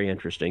found very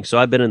interesting. So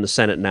I've been in the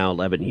Senate now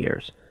 11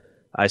 years.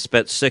 I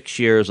spent 6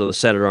 years on the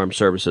Senate Armed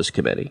Services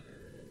Committee.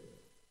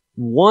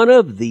 One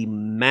of the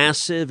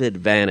massive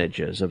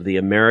advantages of the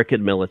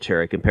American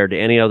military compared to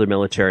any other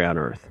military on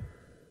earth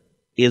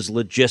is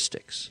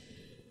logistics.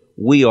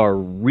 We are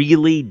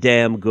really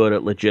damn good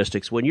at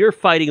logistics. When you're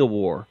fighting a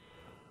war,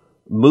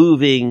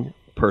 moving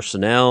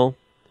personnel,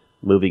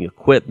 moving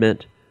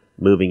equipment,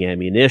 moving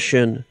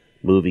ammunition,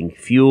 moving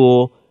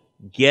fuel,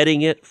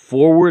 getting it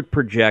forward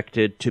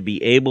projected to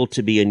be able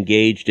to be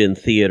engaged in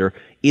theater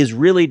is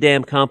really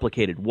damn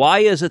complicated. Why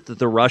is it that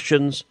the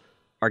Russians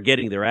are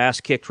getting their ass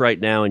kicked right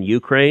now in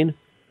Ukraine?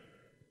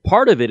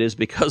 Part of it is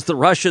because the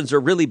Russians are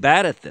really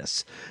bad at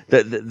this.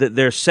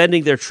 They're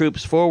sending their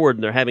troops forward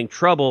and they're having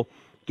trouble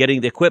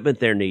getting the equipment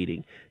they're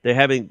needing. They're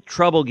having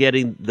trouble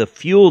getting the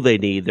fuel they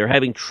need. They're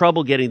having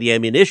trouble getting the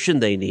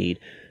ammunition they need.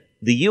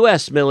 The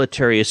U.S.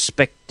 military is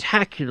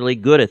spectacularly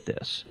good at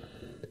this.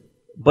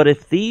 But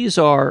if these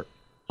are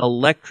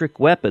electric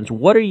weapons,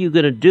 what are you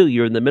going to do?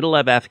 You're in the middle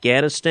of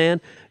Afghanistan?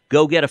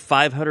 Go get a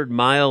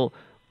 500-mile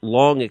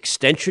long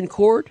extension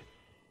cord?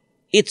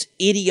 It's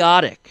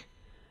idiotic.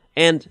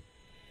 And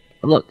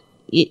look,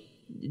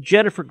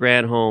 Jennifer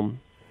Granholm,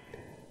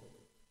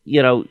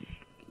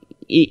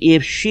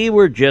 if she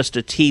were just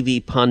a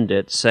TV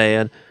pundit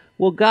saying,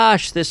 well,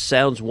 gosh, this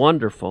sounds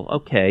wonderful,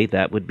 okay,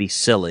 that would be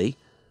silly,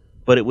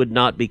 but it would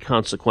not be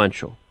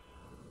consequential.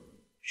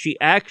 She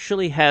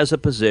actually has a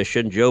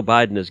position Joe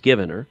Biden has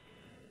given her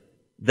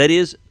that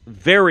is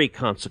very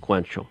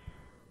consequential.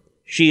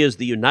 She is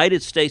the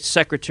United States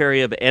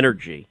Secretary of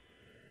Energy,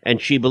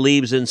 and she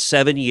believes in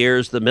 7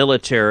 years the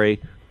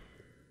military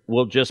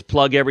will just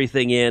plug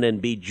everything in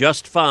and be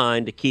just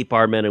fine to keep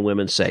our men and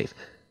women safe.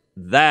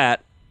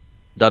 That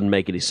doesn't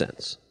make any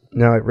sense.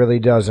 No, it really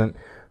doesn't.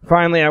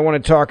 Finally, I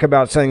want to talk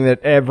about something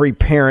that every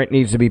parent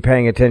needs to be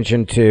paying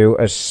attention to,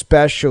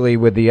 especially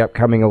with the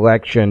upcoming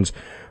elections,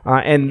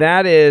 and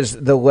that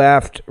is the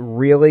left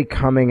really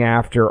coming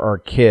after our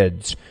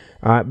kids.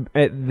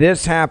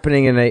 This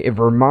happening in a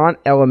Vermont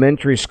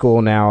elementary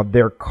school now.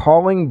 They're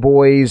calling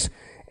boys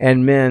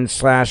and men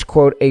 /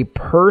 quote, a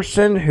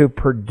person who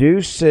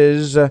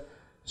produces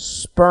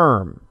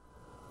sperm.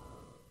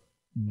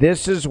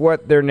 This is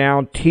what they're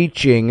now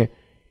teaching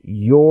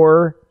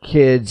your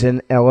kids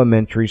in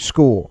elementary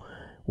school.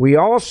 We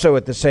also,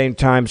 at the same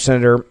time,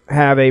 Senator,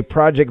 have a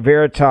Project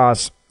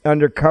Veritas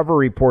undercover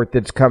report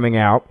that's coming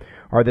out,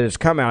 or that has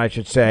come out, I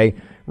should say,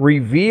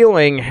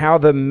 revealing how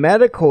the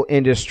medical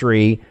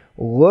industry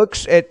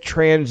looks at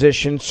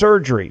transition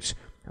surgeries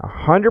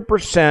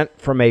 100%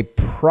 from a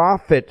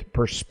profit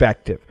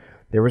perspective.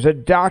 There was a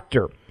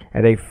doctor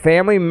and a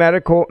family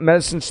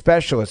medicine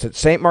specialist at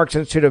St. Mark's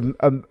Institute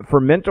for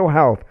Mental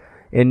Health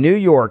in New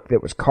York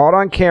that was caught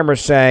on camera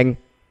saying,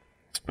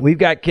 we've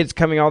got kids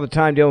coming all the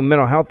time dealing with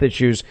mental health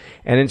issues,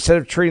 and instead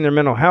of treating their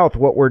mental health,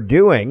 what we're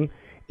doing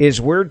is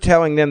we're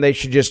telling them they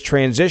should just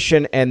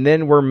transition, and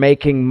then we're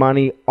making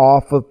money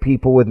off of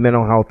people with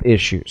mental health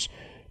issues.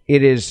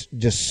 It is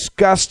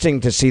disgusting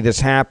to see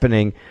this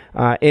happening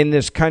in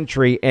this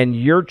country, and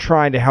you're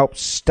trying to help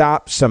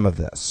stop some of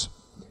this.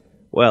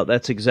 Well,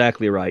 that's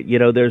exactly right. You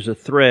know, there's a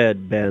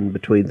thread, Ben,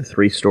 between the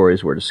three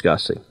stories we're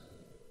discussing.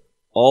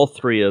 All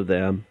three of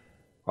them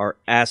are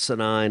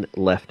asinine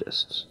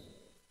leftists.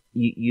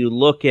 You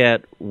look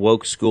at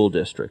woke school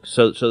districts.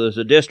 So there's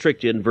a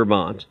district in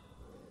Vermont,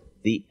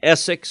 the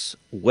Essex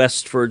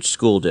Westford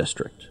School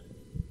District.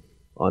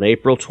 On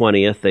April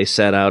 20th, they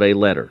sent out a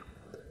letter.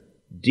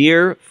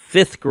 Dear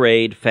fifth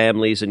grade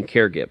families and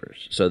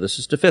caregivers. So this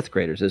is to fifth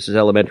graders. This is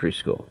elementary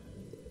school.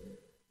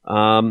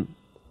 And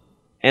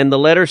the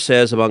letter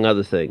says, among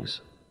other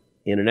things,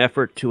 in an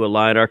effort to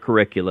align our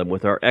curriculum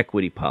with our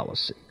equity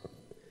policy,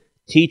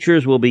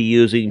 teachers will be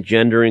using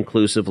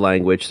gender-inclusive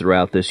language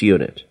throughout this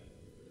unit.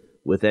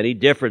 With any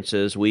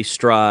differences, we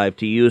strive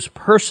to use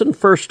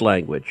person-first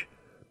language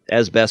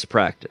as best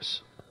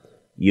practice.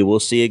 You will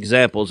see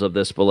examples of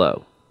this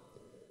below.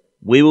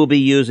 We will be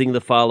using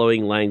the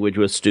following language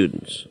with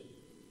students.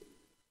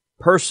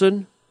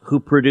 Person who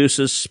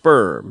produces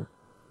sperm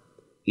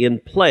in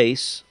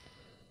place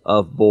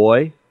of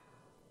boy,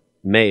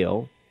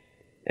 male,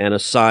 and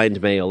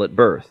assigned male at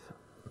birth.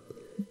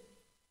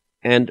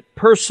 And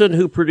person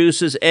who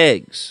produces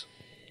eggs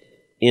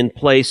in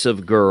place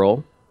of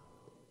girl,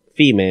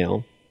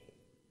 female,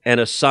 and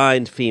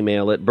assigned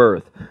female at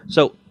birth.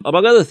 So,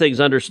 among other things,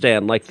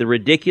 understand, like the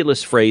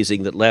ridiculous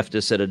phrasing that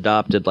leftists had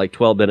adopted like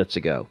 12 minutes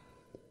ago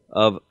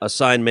of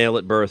assigned male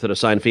at birth and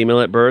assigned female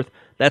at birth,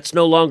 that's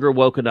no longer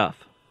woke enough.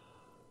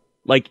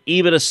 Like,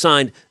 even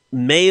assigned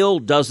male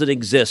doesn't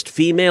exist.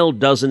 Female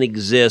doesn't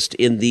exist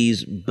in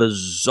these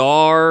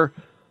bizarre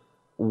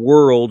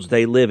worlds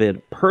they live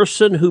in.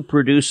 Person who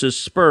produces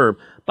sperm.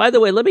 By the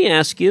way, let me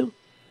ask you,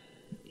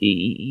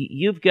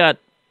 you've got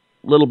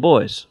little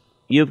boys.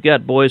 You've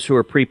got boys who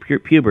are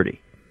pre-puberty.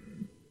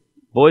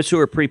 Boys who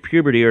are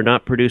pre-puberty are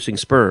not producing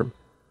sperm.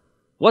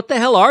 What the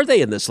hell are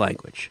they in this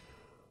language?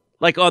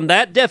 Like, on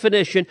that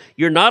definition,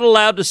 you're not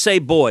allowed to say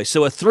boy.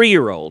 So a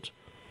 3-year-old's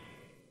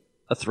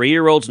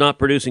not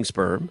producing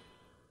sperm.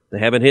 They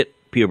haven't hit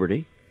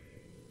puberty.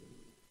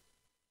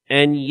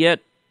 And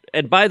yet,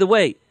 and by the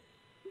way,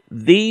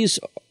 these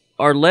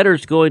are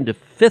letters going to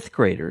fifth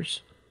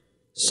graders,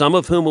 some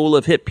of whom will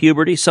have hit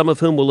puberty, some of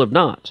whom will have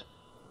not.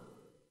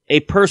 A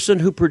person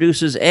who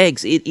produces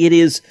eggs, it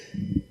is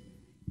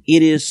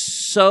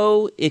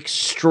so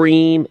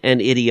extreme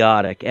and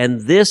idiotic.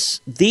 And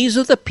these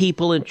are the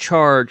people in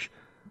charge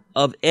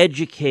of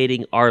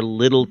educating our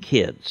little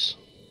kids.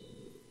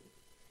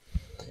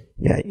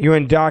 Yeah, you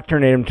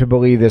indoctrinate them to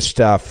believe this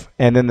stuff.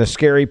 And then the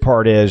scary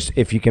part is,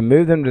 if you can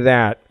move them to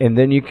that, and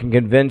then you can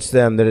convince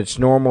them that it's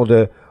normal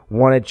to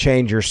want to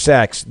change your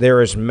sex,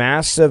 there is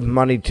massive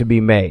money to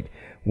be made.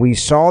 We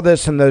saw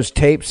this in those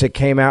tapes that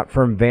came out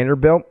from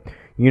Vanderbilt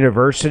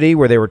University,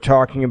 where they were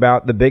talking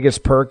about the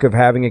biggest perk of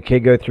having a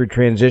kid go through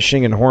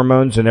transitioning and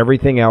hormones and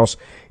everything else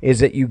is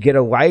that you get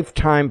a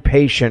lifetime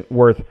patient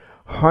worth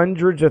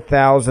hundreds of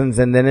thousands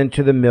and then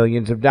into the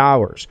millions of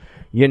dollars.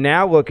 You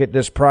now look at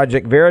this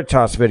Project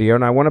Veritas video,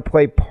 and I want to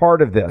play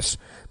part of this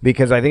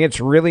because I think it's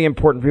really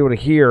important for people to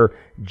hear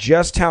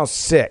just how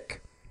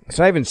sick, it's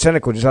not even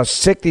cynical, just how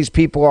sick these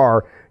people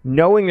are,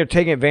 knowing they're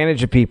taking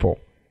advantage of people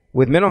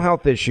with mental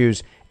health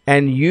issues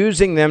and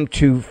using them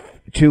to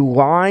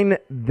line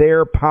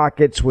their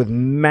pockets with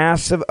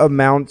massive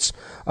amounts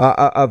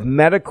of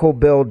medical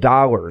bill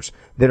dollars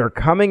that are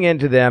coming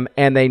into them,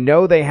 and they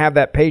know they have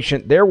that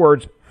patient, their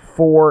words,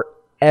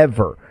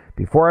 forever.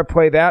 Before I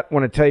play that, I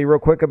want to tell you real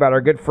quick about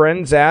our good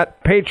friends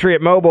at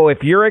Patriot Mobile.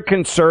 If you're a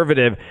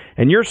conservative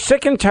and you're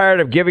sick and tired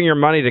of giving your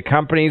money to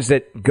companies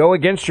that go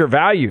against your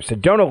values,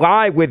 that don't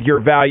align with your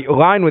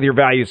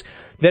values,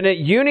 then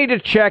you need to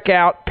check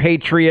out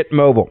Patriot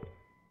Mobile.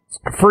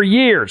 For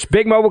years,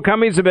 big mobile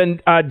companies have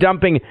been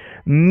dumping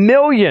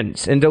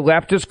millions into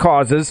leftist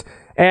causes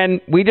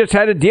And we just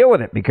had to deal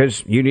with it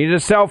because you needed a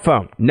cell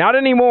phone. Not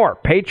anymore.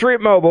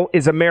 Patriot Mobile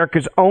is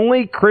America's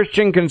only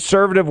Christian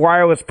conservative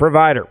wireless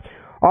provider,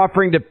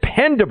 offering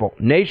dependable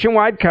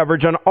nationwide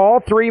coverage on all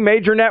 3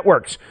 major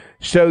networks.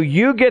 So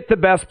you get the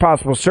best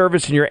possible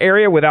service in your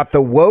area without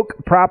the woke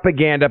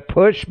propaganda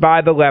pushed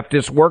by the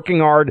leftists working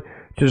hard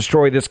to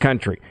destroy this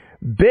country.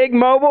 Big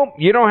Mobile,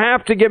 you don't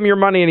have to give them your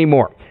money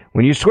anymore.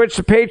 When you switch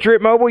to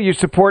Patriot Mobile, you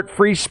support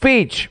free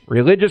speech,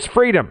 religious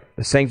freedom,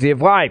 the sanctity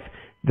of life,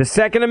 the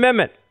Second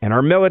Amendment, and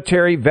our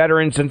military,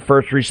 veterans, and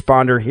first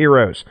responder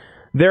heroes.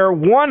 Their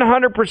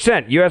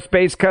 100%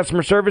 U.S.-based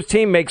customer service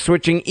team makes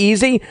switching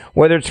easy,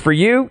 whether it's for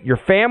you, your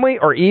family,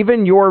 or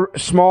even your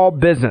small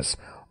business.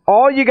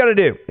 All you got to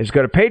do is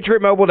go to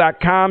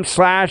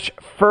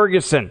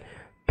patriotmobile.com/Ferguson.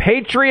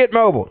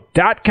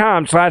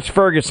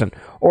 patriotmobile.com/Ferguson,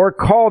 or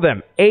call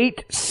them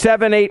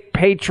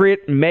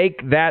 878-PATRIOT.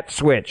 Make that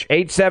switch.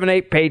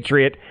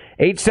 878-PATRIOT.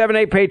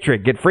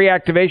 878-PATRIOT. Get free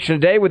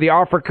activation today with the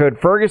offer code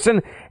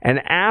Ferguson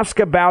and ask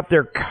about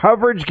their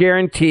coverage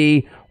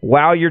guarantee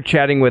while you're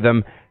chatting with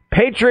them.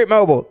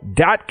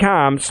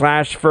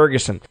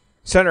 patriotmobile.com/Ferguson.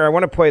 Senator, I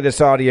want to play this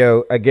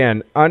audio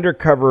again.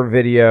 Undercover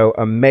video,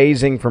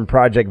 amazing, from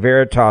Project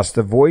Veritas.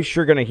 The voice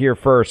you're going to hear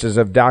first is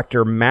of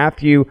Dr.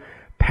 Matthew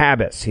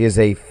Pabis. He is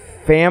a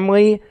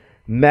family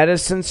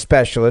medicine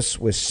specialist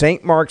with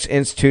St. Mark's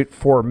Institute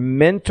for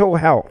Mental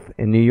Health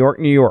in New York,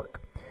 New York.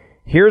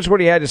 Here's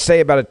what he had to say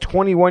about a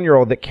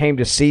 21-year-old that came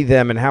to see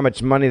them and how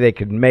much money they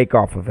could make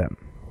off of him.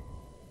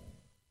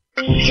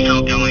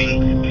 Still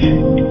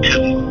going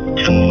to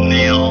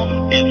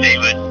male, if they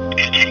would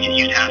continue,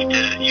 you'd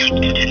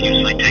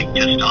continuously take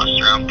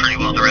testosterone pretty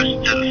well the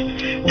rest of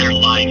their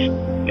life.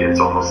 It's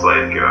almost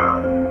like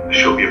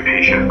she'll be a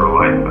patient for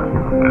life.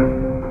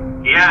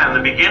 Yeah, in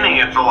the beginning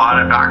it's a lot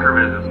of doctor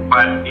visits,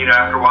 but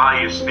after a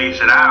while you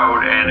space it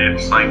out and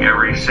it's like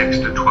every 6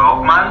 to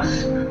 12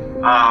 months,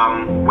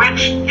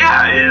 which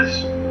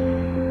is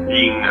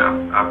being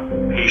a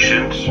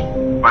patient,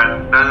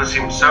 but doesn't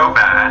seem so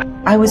bad.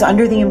 I was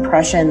under the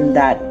impression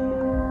that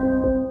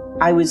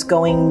I was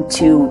going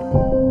to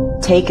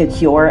take a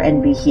cure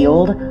and be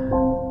healed,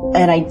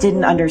 and I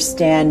didn't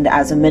understand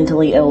as a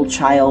mentally ill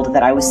child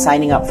that I was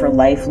signing up for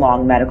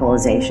lifelong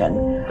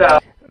medicalization.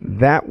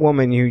 That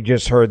woman you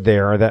just heard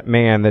there, or that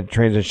man, that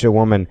transitional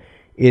woman,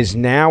 is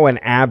now an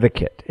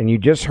advocate. And you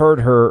just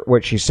heard her,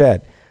 what she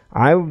said.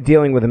 I'm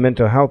dealing with a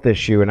mental health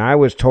issue, and I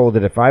was told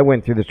that if I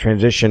went through this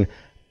transition,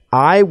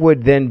 I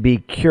would then be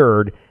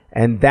cured,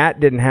 and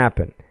that didn't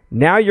happen.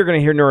 Now you're going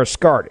to hear Nora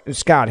Scott,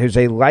 who's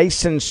a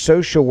licensed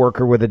social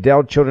worker with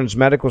Adele Children's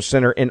Medical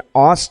Center in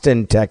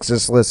Austin,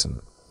 Texas.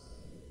 Listen.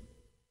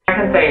 I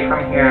can say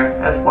from here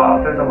as well,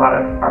 there's a lot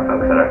of our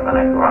folks at our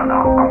clinic who are on the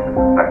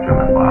autism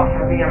spectrum as well.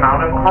 The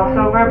amount of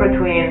crossover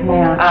between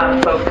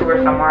folks who are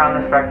somewhere on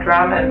the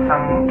spectrum and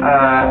some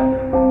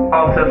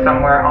also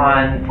somewhere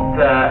on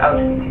the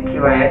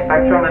LGBTQIA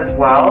spectrum as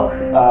well.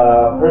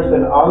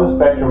 Person on the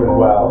spectrum as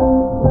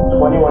well,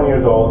 21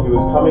 years old. He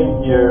was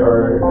coming here,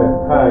 or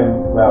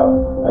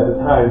at the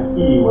time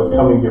he was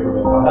coming here for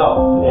mental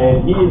health,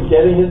 and he is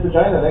getting his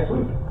vagina next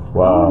week.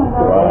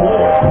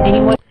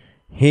 Wow.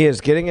 He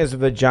is getting his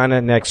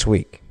vagina next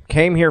week.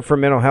 Came here for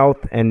mental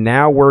health, and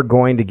now we're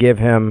going to give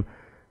him,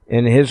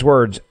 in his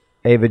words,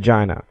 a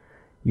vagina.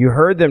 You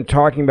heard them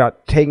talking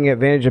about taking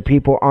advantage of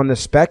people on the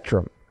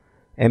spectrum.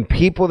 And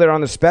people that are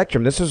on the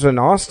spectrum, this is in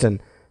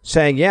Austin,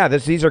 saying,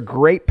 these are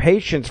great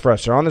patients for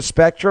us. They're on the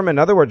spectrum. In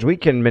other words, we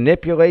can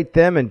manipulate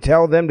them and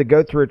tell them to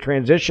go through a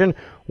transition.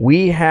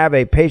 We have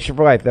a patient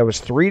for life. That was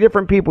 3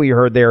 different people you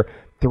heard there,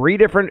 3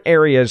 different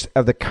areas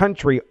of the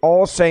country,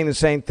 all saying the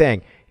same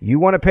thing. You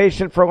want a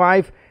patient for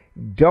life?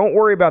 Don't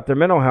worry about their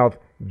mental health.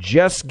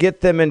 Just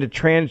get them into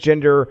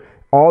transgender,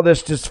 all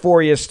this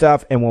dysphoria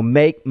stuff, and we'll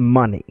make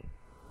money.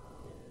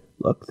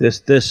 Look,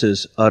 this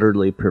is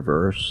utterly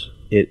perverse.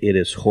 It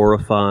is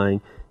horrifying.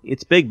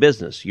 It's big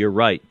business. You're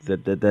right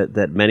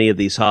that many of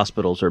these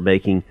hospitals are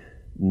making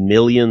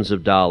millions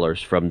of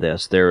dollars from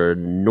this. There are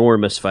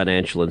enormous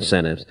financial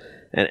incentives.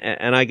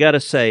 And I got to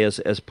say,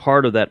 as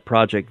part of that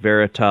Project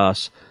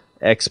Veritas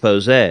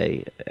expose,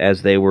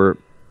 as they were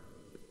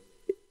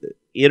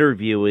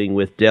interviewing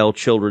with Dell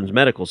Children's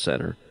Medical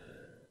Center.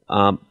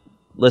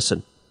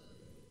 Listen,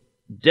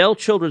 Dell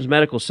Children's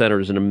Medical Center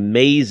is an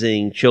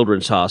amazing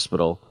children's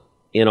hospital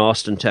in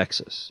Austin,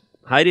 Texas.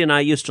 Heidi and I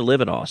used to live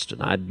in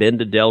Austin. I'd been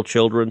to Dell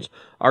Children's.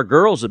 Our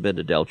girls have been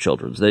to Dell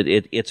Children's.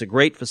 It's a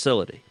great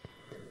facility.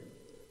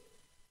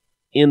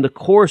 In the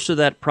course of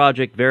that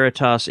Project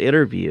Veritas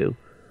interview,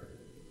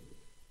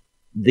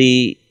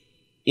 the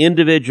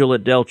individual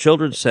at Dell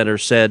Children's Center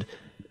said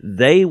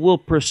they will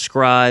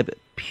prescribe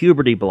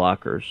puberty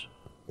blockers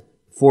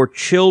for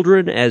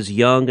children as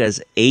young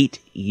as 8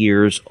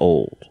 years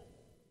old.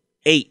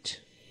 8.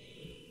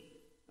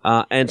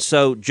 And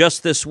so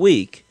just this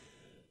week,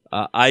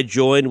 I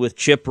joined with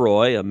Chip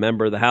Roy, a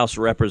member of the House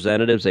of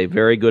Representatives, a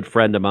very good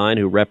friend of mine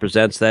who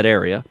represents that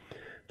area.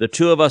 The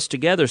two of us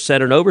together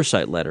sent an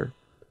oversight letter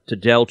to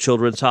Dell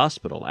Children's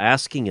Hospital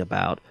asking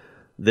about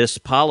this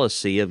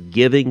policy of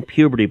giving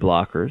puberty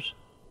blockers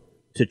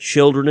to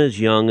children as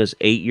young as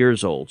 8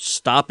 years old,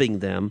 stopping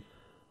them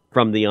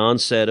from the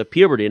onset of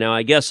puberty. Now,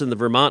 I guess in the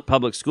Vermont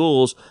public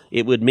schools,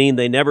 it would mean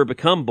they never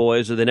become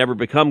boys or they never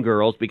become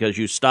girls because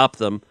you stop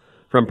them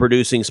from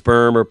producing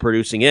sperm or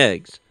producing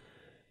eggs.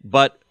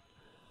 But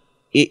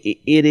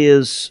it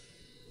is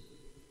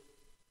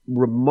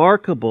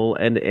remarkable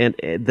and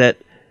that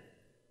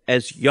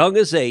as young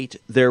as 8,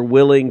 they're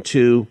willing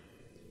to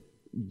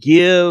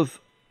give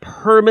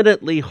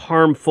permanently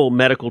harmful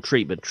medical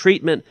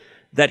treatment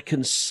that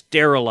can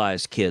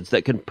sterilize kids,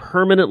 that can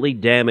permanently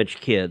damage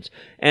kids.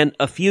 And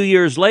a few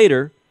years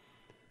later,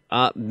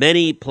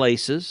 many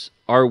places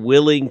are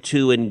willing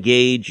to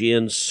engage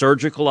in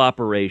surgical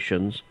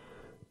operations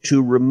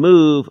to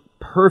remove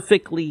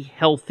perfectly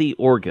healthy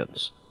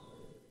organs,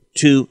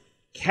 to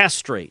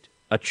castrate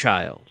a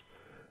child,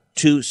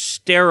 to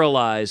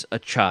sterilize a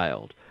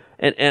child.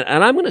 And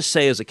I'm going to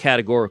say as a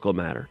categorical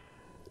matter,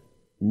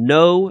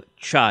 no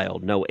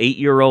child, no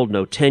 8-year-old,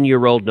 no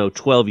 10-year-old, no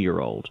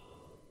 12-year-old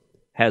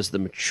has the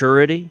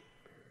maturity,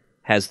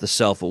 has the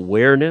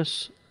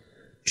self-awareness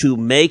to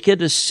make a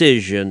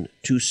decision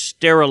to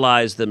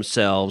sterilize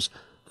themselves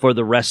for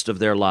the rest of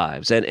their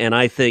lives. And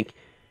I think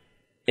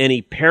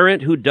any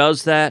parent who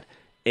does that,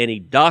 any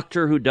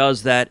doctor who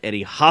does that,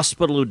 any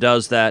hospital who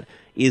does that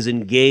is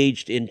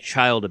engaged in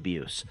child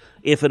abuse.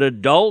 If an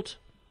adult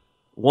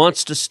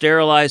wants to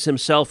sterilize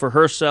himself or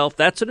herself,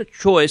 that's a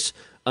choice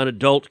an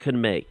adult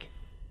can make.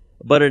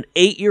 But an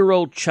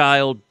 8-year-old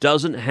child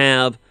doesn't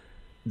have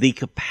the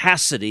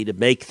capacity to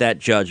make that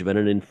judgment,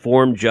 an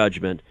informed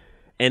judgment,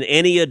 and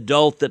any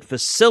adult that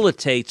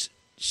facilitates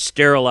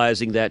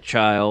sterilizing that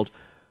child,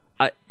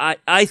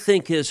 I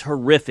think is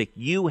horrific.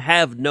 You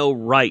have no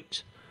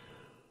right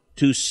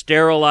to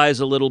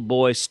sterilize a little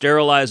boy,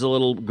 sterilize a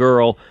little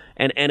girl,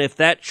 and if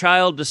that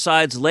child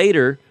decides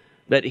later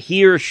that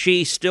he or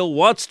she still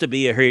wants to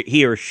be a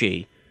he or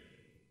she,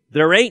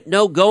 there ain't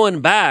no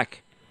going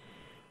back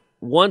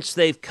once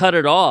they've cut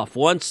it off,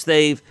 once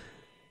they've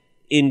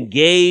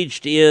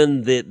engaged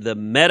in the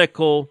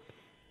medical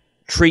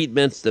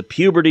treatments, the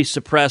puberty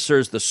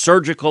suppressors, the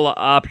surgical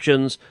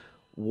options.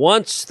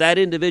 Once that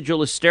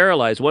individual is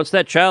sterilized, once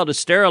that child is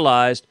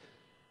sterilized,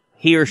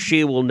 he or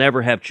she will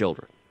never have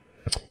children.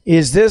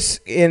 Is this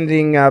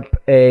ending up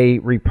a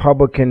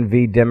Republican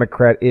v.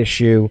 Democrat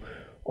issue,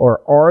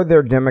 or are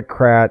there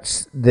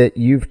Democrats that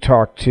you've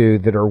talked to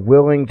that are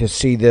willing to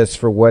see this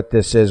for what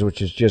this is,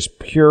 which is just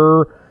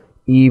pure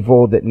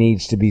evil that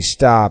needs to be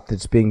stopped,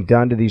 that's being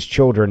done to these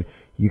children?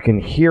 You can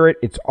hear it.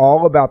 It's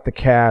all about the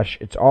cash.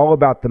 It's all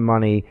about the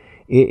money.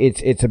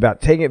 It's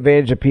about taking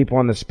advantage of people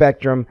on the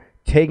spectrum,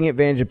 taking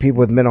advantage of people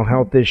with mental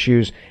health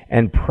issues,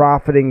 and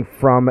profiting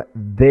from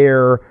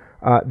their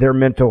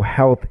mental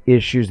health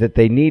issues that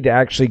they need to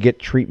actually get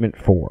treatment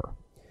for.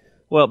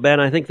 Well, Ben,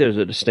 I think there's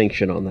a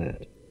distinction on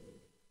that.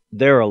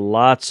 There are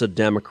lots of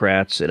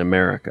Democrats in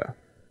America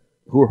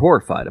who are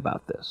horrified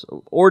about this.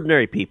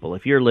 Ordinary people,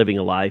 if you're living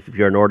a life, if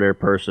you're an ordinary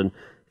person,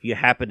 if you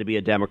happen to be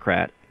a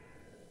Democrat,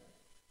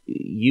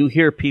 you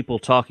hear people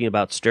talking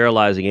about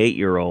sterilizing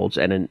 8-year-olds,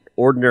 and an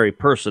ordinary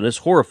person is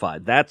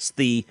horrified. That's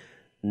the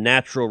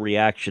natural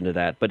reaction to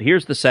that. But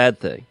here's the sad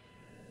thing.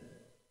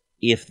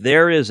 If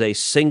there is a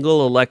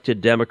single elected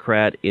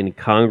Democrat in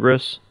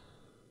Congress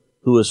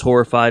who is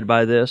horrified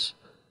by this,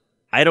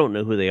 I don't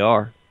know who they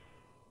are,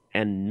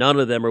 and none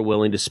of them are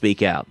willing to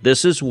speak out.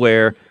 This is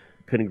where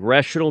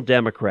congressional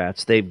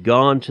Democrats, they've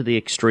gone to the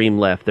extreme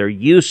left. There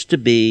used to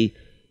be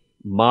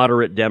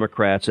moderate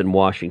Democrats in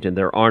Washington.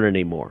 There aren't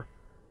anymore.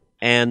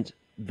 And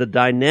the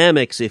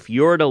dynamics, if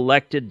you're an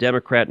elected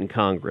Democrat in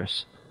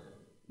Congress,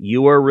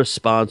 you are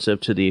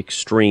responsive to the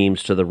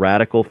extremes, to the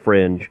radical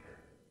fringe.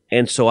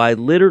 And so I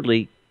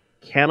literally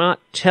cannot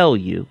tell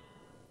you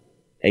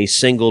a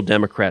single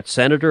Democrat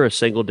senator, a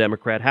single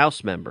Democrat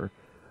House member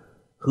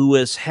who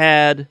has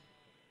had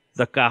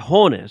the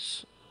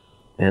cojones,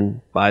 and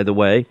by the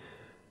way,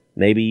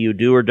 maybe you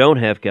do or don't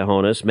have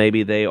cojones,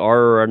 maybe they are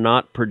or are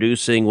not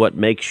producing what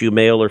makes you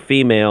male or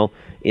female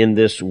in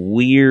this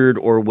weird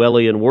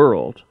Orwellian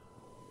world.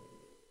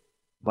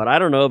 But I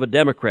don't know of a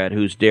Democrat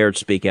who's dared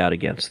speak out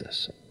against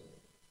this.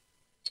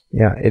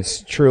 Yeah,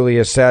 it's truly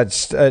a sad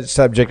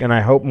subject, and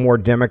I hope more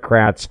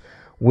Democrats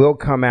will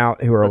come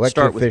out who are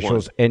elected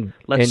officials.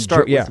 Let's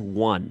start with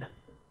one.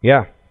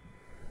 Yeah.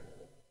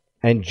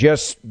 And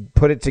just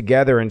put it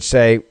together and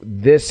say,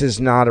 this is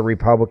not a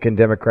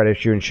Republican-Democrat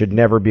issue and should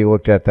never be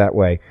looked at that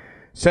way.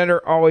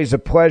 Senator, always a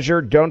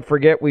pleasure. Don't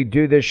forget, we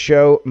do this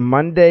show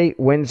Monday,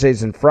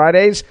 Wednesdays, and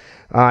Fridays.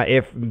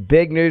 If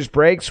big news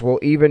breaks, we'll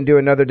even do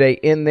another day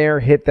in there.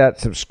 Hit that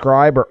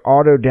subscribe or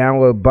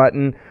auto-download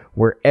button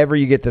wherever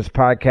you get this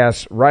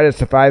podcast. Write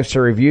us a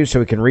 5-star review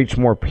so we can reach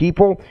more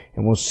people,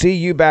 and we'll see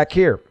you back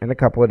here in a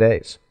couple of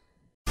days.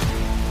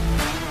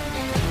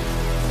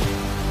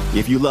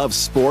 If you love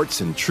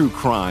sports and true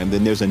crime,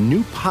 then there's a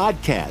new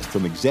podcast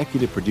from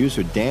executive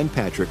producer Dan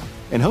Patrick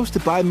and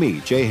hosted by me,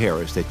 Jay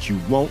Harris, that you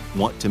won't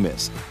want to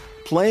miss.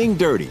 Playing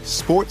Dirty: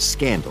 Sports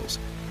Scandals.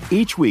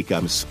 Each week,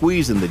 I'm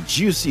squeezing the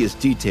juiciest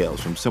details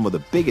from some of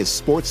the biggest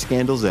sports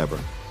scandals ever.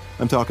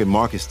 I'm talking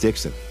Marcus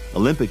Dixon,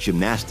 Olympic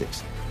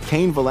gymnastics,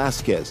 Cain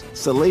Velasquez,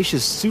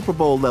 salacious Super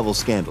Bowl-level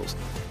scandals.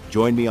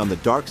 Join me on the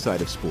dark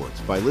side of sports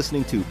by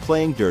listening to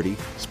Playing Dirty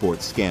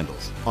Sports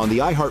Scandals on the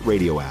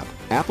iHeartRadio app,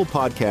 Apple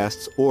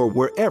Podcasts, or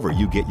wherever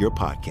you get your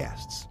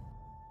podcasts.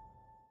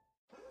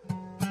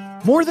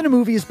 More Than a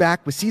Movie is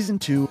back with Season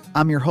 2.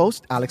 I'm your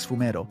host, Alex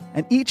Fumero,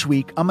 and each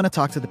week I'm going to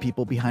talk to the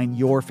people behind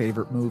your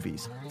favorite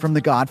movies. From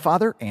The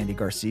Godfather, Andy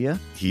Garcia.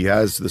 He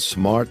has the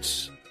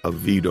smarts of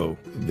Vito,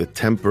 the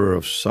temper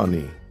of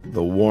Sonny,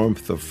 the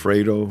warmth of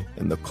Fredo,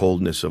 and the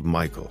coldness of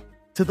Michael.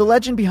 To the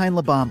legend behind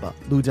La Bamba,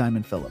 Lou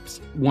Diamond Phillips.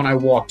 When I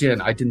walked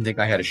in, I didn't think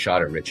I had a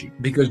shot at Richie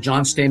because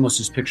John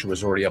Stamos' picture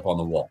was already up on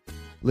the wall.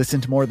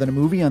 Listen to More Than a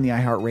Movie on the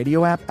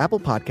iHeartRadio app, Apple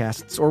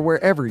Podcasts, or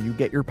wherever you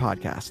get your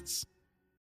podcasts.